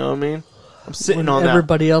 dog. You know what I mean? I'm sitting When on that.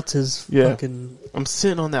 everybody else is Yeah. fucking. I'm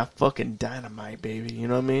sitting on that fucking dynamite, baby. You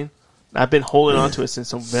know what I mean? I've been holding on to it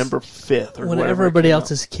since November 5th or When whatever. everybody it came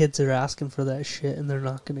else's kids are asking for that shit and they're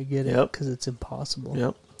not going to get it Yep. because it's impossible. out.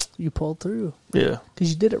 Yep. You pulled through Yeah. because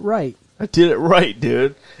you did it right. I did it right,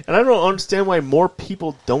 dude. And I don't understand why more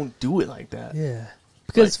people don't do it like that. Yeah.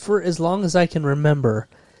 Because for as long as I can remember,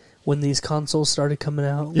 when these consoles started coming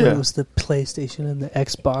out, when Yeah. it was the PlayStation and the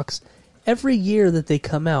Xbox, every year that they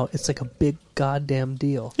come out, it's like a big goddamn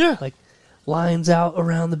deal. Yeah. Like lines out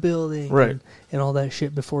around the building. Right. And all that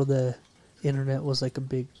shit before the internet was like a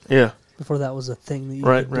big, Yeah. before that was a thing that you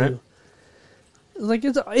Right, could right. do. Like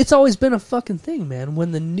it's always been a fucking thing, man.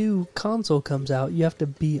 When the new console comes out, you have to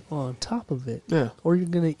be on top of it. Yeah. Or you're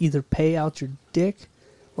gonna either pay out your dick,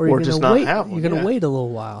 or you're Or just gonna not wait. have one, You're gonna yeah. wait a little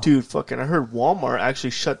while. Dude, fucking, I heard Walmart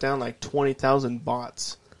actually shut down like 20,000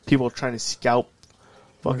 bots. People trying to scalp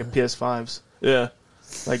fucking PS5s. Yeah.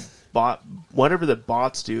 Like, whatever the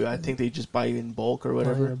bots do, I think they just buy you in bulk or Buying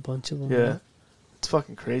whatever. a bunch of them. Yeah. It's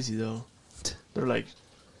fucking crazy, though. They're like,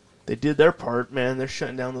 they did their part, man. They're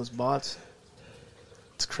shutting down those bots.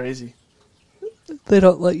 It's crazy. They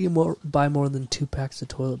don't let you buy more than 2 packs of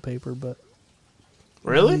toilet paper, but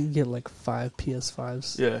Really? you get like 5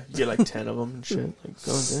 PS5s. Yeah, you get like 10 of them and shit. Like,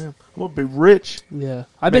 oh, damn. I'm going to be rich. Yeah.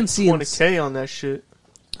 I've been Make seeing 20K on that shit.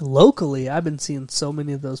 locally. I've been seeing so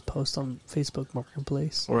many of those posts on Facebook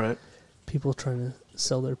Marketplace. All right. People trying to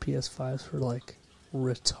sell their PS5s for like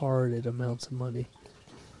retarded amounts of money.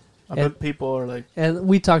 I And- bet people are like, And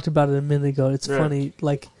we talked about it a minute ago. It's Yeah. funny,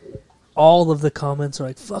 like all of the comments are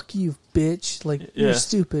like, "Fuck you, bitch! Like Yeah. you're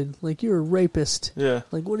stupid! Like you're a rapist! yeah,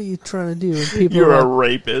 Like what are you trying to do?" And people you're are a like,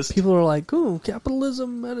 rapist. people are like, "Oh,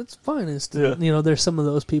 capitalism at its finest." Yeah. You know, there's some of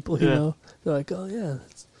those people. You Yeah. know, they're like, "Oh yeah,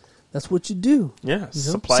 that's what you do." Yeah, You know?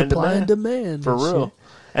 supply and demand. For and real. shit.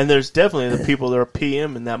 And there's definitely the people that are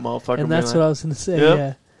PM in that motherfucker. And that's being what I like, was going to say. Yep.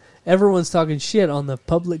 Yeah, everyone's talking shit on the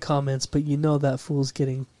public comments, but you know that fool's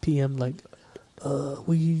getting PM like,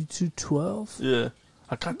 "Will you do 12? Yeah.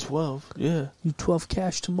 I got 12. Yeah. You 12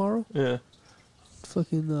 cash tomorrow? Yeah.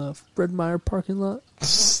 Fucking Fred Meyer parking lot."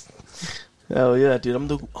 Hell yeah, dude. I'm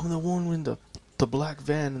the one with the black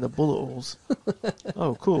van and the bullet holes.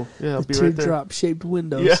 Oh, cool. Yeah, I'll The be right there. teardrop shaped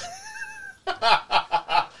windows. Yeah.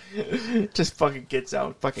 Just fucking gets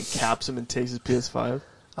out, fucking caps him, and takes his PS5.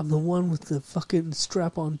 I'm the one with the fucking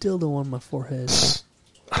strap-on dildo on my forehead. It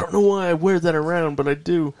I don't know why I wear that around, but I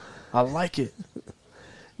do. I like it.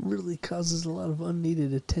 really causes a lot of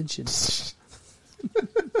unneeded attention.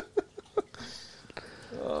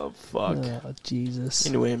 Oh, fuck. Oh, Jesus.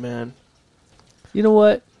 Anyway, man. You know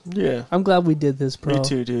what? Yeah. I'm glad we did this, bro. Me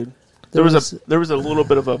too, dude. There There was a little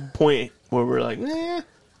bit of a point where we're like,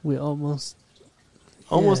 We almost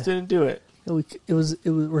didn't do it.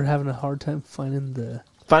 we're having a hard time finding the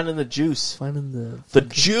Finding the juice. the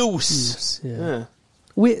Juice. juice. Yeah. Yeah.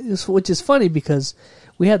 Which is funny because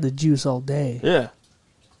we had the juice all day, Yeah.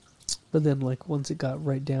 but then like once it got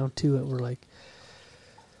right down to it, we're like,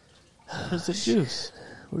 Where's the juice?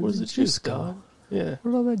 where's the juice go? dog? Yeah.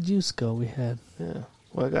 Where'd all that juice go we had? Yeah.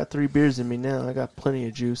 Well, I got 3 beers in me now. I got plenty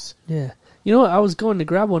of juice. Yeah. You know what? I was going to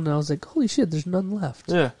grab one and I was like, holy shit, there's none left.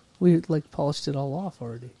 Yeah. We like polished it all off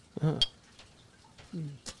already.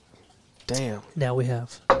 Damn. Now we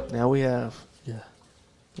have. Now we have. Yeah.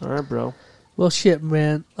 All right, bro. Well, shit,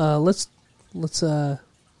 man. Let's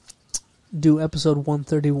do episode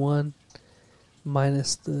 131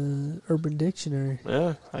 minus the Urban Dictionary.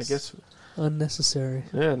 Yeah, I guess. Unnecessary.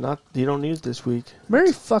 Yeah, you don't need it this week.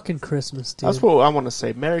 Merry fucking Christmas, dude. That's what I want to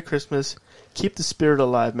say. Merry Christmas. Keep the spirit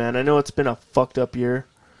alive, man. I know it's been a fucked up year.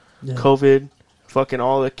 Yeah. COVID, fucking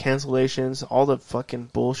all the cancellations, all the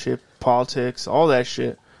fucking bullshit, politics, all that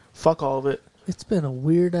shit. Fuck all of it. It's been a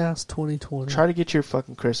weird ass 2020. Try to get your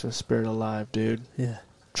fucking Christmas spirit alive, dude. Yeah.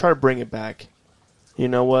 Try to bring it back. You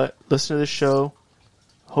know what? Listen to the show.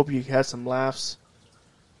 Hope you had some laughs.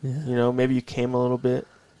 Yeah. You know, maybe you came a little bit.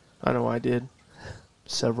 I know I did.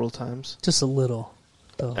 Several times. Just a little,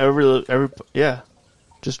 though. Every yeah.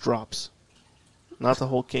 Just drops. Not the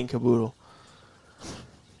whole king caboodle.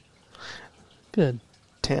 Good.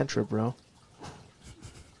 Tantra, bro.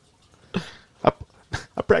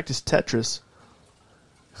 I practice Tetris.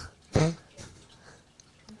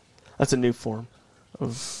 That's a new form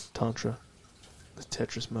of Tantra. The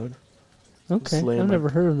Tetris mode. Okay. Just lay I've in never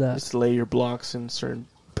heard of that. Just lay your blocks in certain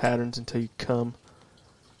patterns until you come.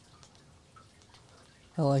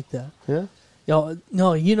 I like that. Yeah?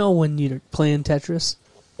 No, you know when you're playing Tetris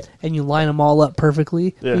and you line them all up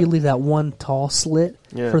perfectly, Yeah. you leave that one tall slit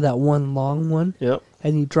Yeah. for that one long one, Yep.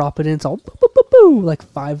 and you drop it in, it's all boo, boo, boo, boo, like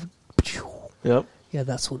 5. Yep. Yeah,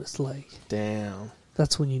 that's what it's like. Damn.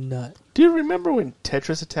 That's when you nut. Do you remember when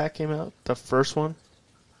Tetris Attack came out? The first one?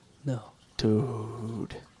 No.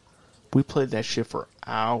 Dude. We played that shit for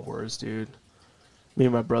hours, dude. Me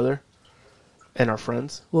and my brother. And our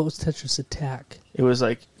friends. What was Tetris Attack? It was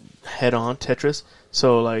like head-on Tetris.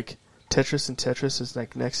 So like Tetris and Tetris is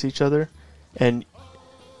like next to each other, and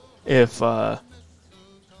if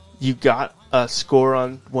you got a score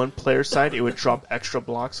on one player's side, it would drop extra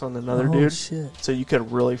blocks on another Oh, dude. shit. So you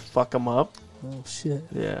could really fuck them up. Oh, shit.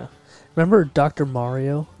 Yeah. Remember Dr.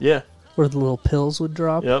 Mario, Yeah. where the little pills would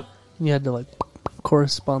drop? Yep. And you had to, like,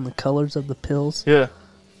 correspond the colors of the pills? Yeah.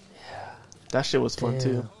 That shit was fun Damn.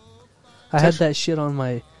 too. I had that shit on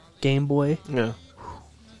my Game Boy. Yeah.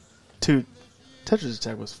 Dude, Tetris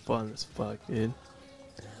Attack was fun as fuck, dude.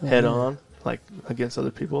 Head on, like against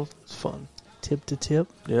other people. It's fun. Tip to tip.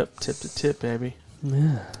 Yep, tip to tip, baby.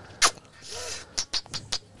 Yeah.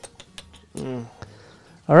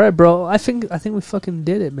 All right, bro. I think we fucking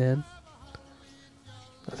did it, man.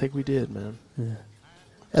 I think we did, man.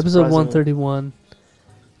 Episode Surprisingly. 131,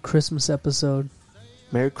 Christmas episode.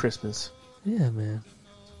 Merry Christmas. Yeah, man.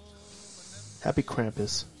 Happy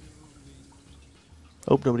Krampus.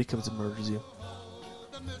 Hope nobody comes and murders you.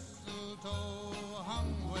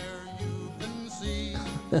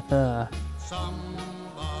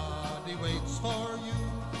 Somebody waits for you.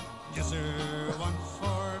 Yes, sir, once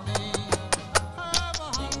for me.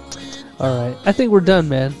 All right. I think we're done,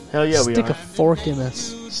 man. Hell yeah, we Stick are. a fork in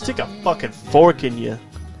us Stick a fucking fork in you.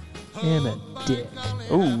 and a dick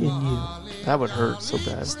Ooh, in you. that would hurt so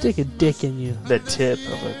bad. Stick a dick in you. The tip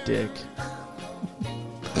of a dick.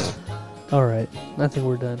 All right. I think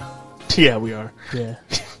we're done. Yeah, we are. Yeah.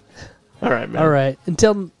 All right, man. All right.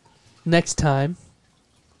 Until next time.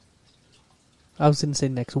 I was going to say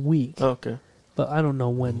next week, Okay. but I don't know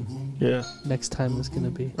when Yeah. next time is going to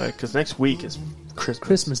be. Right, because next week is Christmas.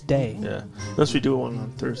 Christmas Day. Yeah. Unless we do one on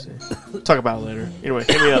Thursday. Talk about it later. Anyway,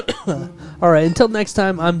 hit me up. All right. Until next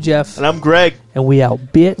time, I'm Jeff, And I'm Greg. and we out,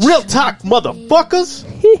 bitch. Real talk, motherfuckers.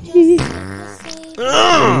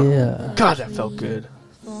 Yeah. God, that felt good.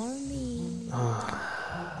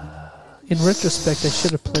 In retrospect, I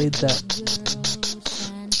should have played that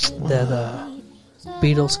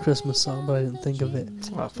Beatles Christmas song, but I didn't think of it.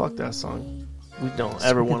 Oh, fuck that song. We don't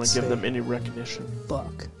ever want to It's give a- them any recognition.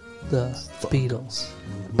 Fuck. the Beatles.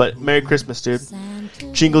 But Merry Christmas, dude.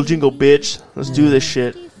 Jingle, jingle, bitch. Let's do this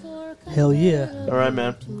shit. Hell yeah. All right,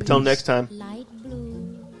 man. Until next time.